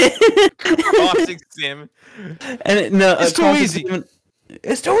 Cross-examine. And no, It's too easy.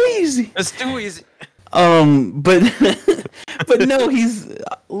 It's too easy. It's too easy. But but no,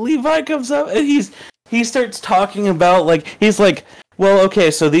 Levi comes up and he starts talking about he's like, well,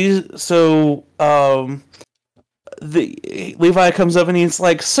 okay, so Levi comes up and he's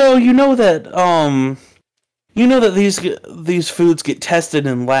like, so you know that these foods get tested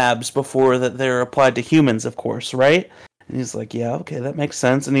in labs before that they're applied to humans, of course, right? And he's like, yeah, okay, that makes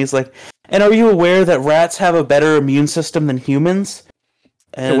sense. And he's like, and are you aware that rats have a better immune system than humans?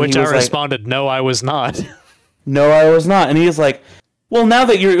 And to which I like, responded, no, I was not. No, I was not. And he's like, well, now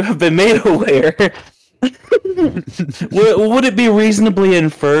that you have been made aware, would it be reasonably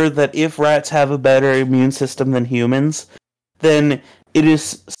inferred that if rats have a better immune system than humans, then it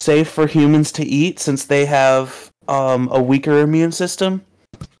is safe for humans to eat since they have a weaker immune system?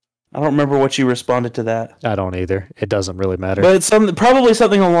 I don't remember what you responded to that. I don't either. It doesn't really matter. But it's probably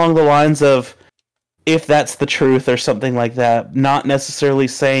something along the lines of, if that's the truth or something like that. Not necessarily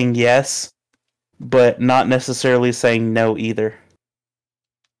saying yes, but not necessarily saying no either.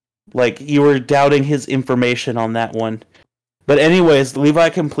 Like, you were doubting his information on that one. But anyways, Levi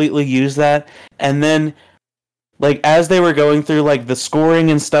completely used that, and then, as they were going through, the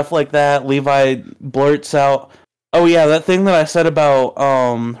scoring and stuff like that, Levi blurts out, oh yeah, that thing that I said about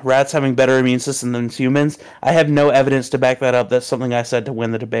rats having better immune system than humans, I have no evidence to back that up. That's something I said to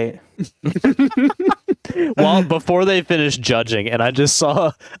win the debate. Well, before they finished judging, and I just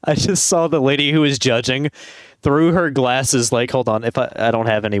saw the lady who was judging through her glasses, hold on, if I don't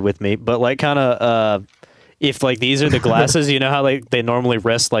have any with me, but kind of if these are the glasses, you know how they normally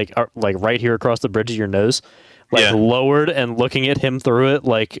rest right here across the bridge of your nose, lowered and looking at him through it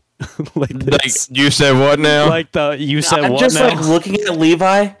like this. You said what now? You said I'm what just now? looking at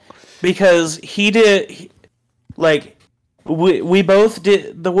Levi because we both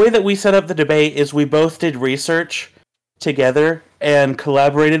did, the way that we set up the debate is we both did research together and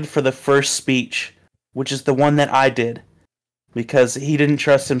collaborated for the first speech, which is the one that I did, because he didn't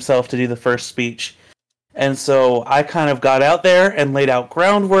trust himself to do the first speech. And so I kind of got out there and laid out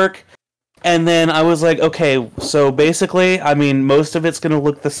groundwork, and then I was like, okay, so basically, I mean, most of it's going to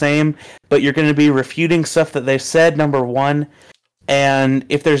look the same, but you're going to be refuting stuff that they've said, number one, and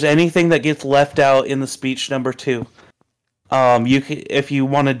if there's anything that gets left out in the speech, number two. If you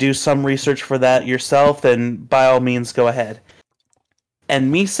want to do some research for that yourself, then by all means go ahead. And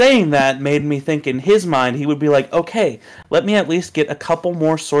me saying that made me think in his mind, he would be like, okay, let me at least get a couple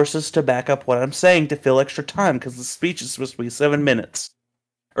more sources to back up what I'm saying to fill extra time, because the speech is supposed to be 7 minutes.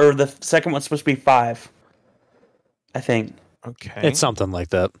 Or the second one's supposed to be 5, I think. Okay. It's something like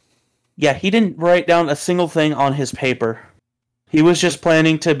that. Yeah, he didn't write down a single thing on his paper. He was just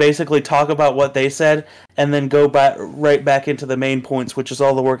planning to basically talk about what they said and then go right back into the main points, which is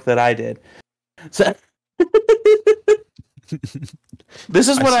all the work that I did. So this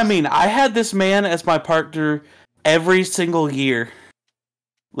is what I mean. I had this man as my partner every single year.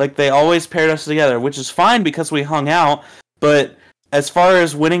 They always paired us together, which is fine because we hung out. But as far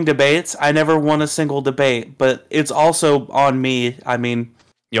as winning debates, I never won a single debate. But it's also on me. I mean,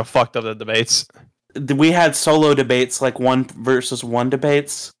 you fucked up the debates. We had solo debates, 1-versus-1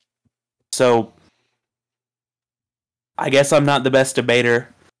 debates. So I guess I'm not the best debater.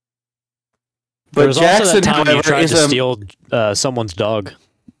 But There's Jackson, also that time however, you tried is to steal someone's dog.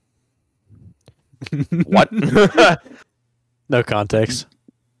 What? No context.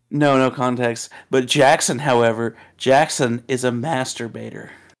 No context. But Jackson, however, Jackson is a masturbator.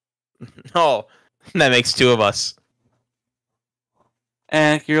 Oh, that makes 2 of us.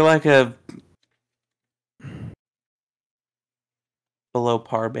 And you're like a below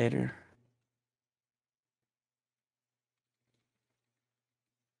par baiter.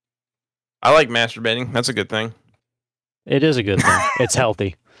 I like masturbating. That's a good thing. It is a good thing. It's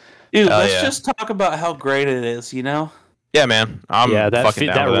healthy. Dude, Hell let's yeah. just talk about how great it is, you know? Yeah, man. I'm Yeah, fucking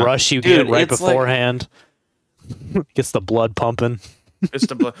down with that that. rush you Dude, get right it's like- beforehand. Gets the blood pumping. It's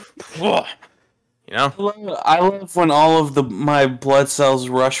the blood. You know? I love when all of my blood cells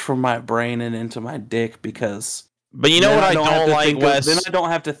rush from my brain and into my dick because. But you know what I don't like, Wes? Then I don't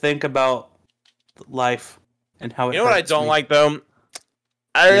have to think about life and how it. You know what I don't like though?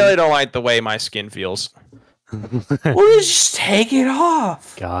 I really don't like the way my skin feels. Well, just take it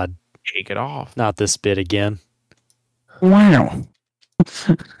off. God, Take it off. not this bit again. Wow.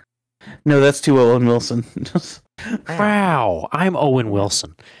 No, that's too Owen Wilson. Wow, I'm Owen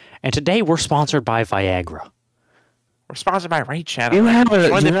Wilson, and today we're sponsored by Viagra. We're sponsored by Raid Shadow. You have a,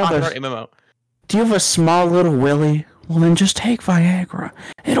 One of you the have popular a, MMO. do you have a small little willy? Well, then just take Viagra.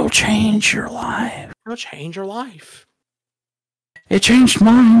 It'll change your life. It'll change your life. It changed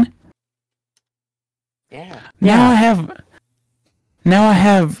mine. Yeah. Now I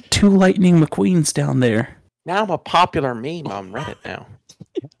have 2 Lightning McQueens down there. Now I'm a popular meme on Reddit now.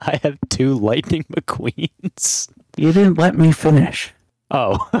 I have 2 Lightning McQueens. You didn't let me finish.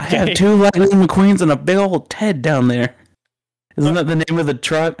 Oh, I have 2 Lightning McQueens and a big old Ted down there. Isn't that the name of the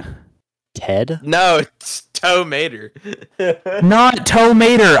truck? Ted? No, it's Toe Mater. Not Tow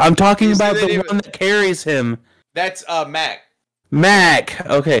Mater. I'm talking You about said the that one that carries him. That's Mac. Mac.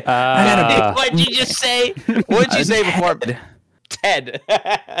 Okay. I got What'd you just say? What'd you say before? Ted.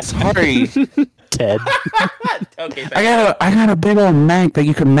 Sorry. Ted. Okay. I got a big old Mac that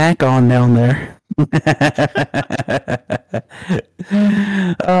you can Mac on down there.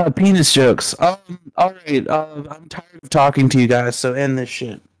 Penis jokes. All right. I'm tired of talking to you guys, so end this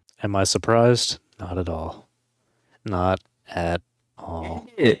shit. Am I surprised? Not at all. Not at all.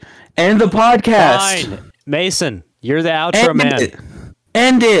 End the podcast. Fine. Mason, you're the outro man.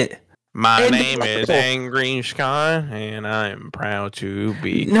 End it. My And- name is Angry Sky, and I'm proud to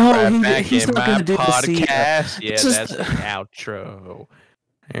be No, right back he's in not my gonna do the scene. podcast. Yeah, It's just- that's the outro.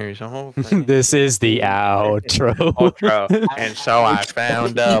 There's a whole thing. This is the outro. Outro. And so I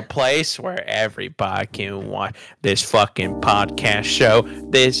found a place where everybody can watch this fucking podcast show.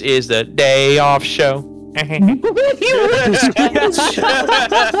 This is the day off show.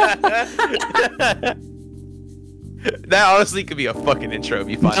 That honestly could be a fucking intro. It'd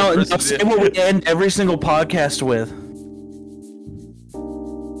be fun. No, say what we end every single podcast with.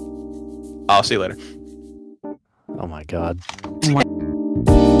 I'll see you later. Oh my god. Oh my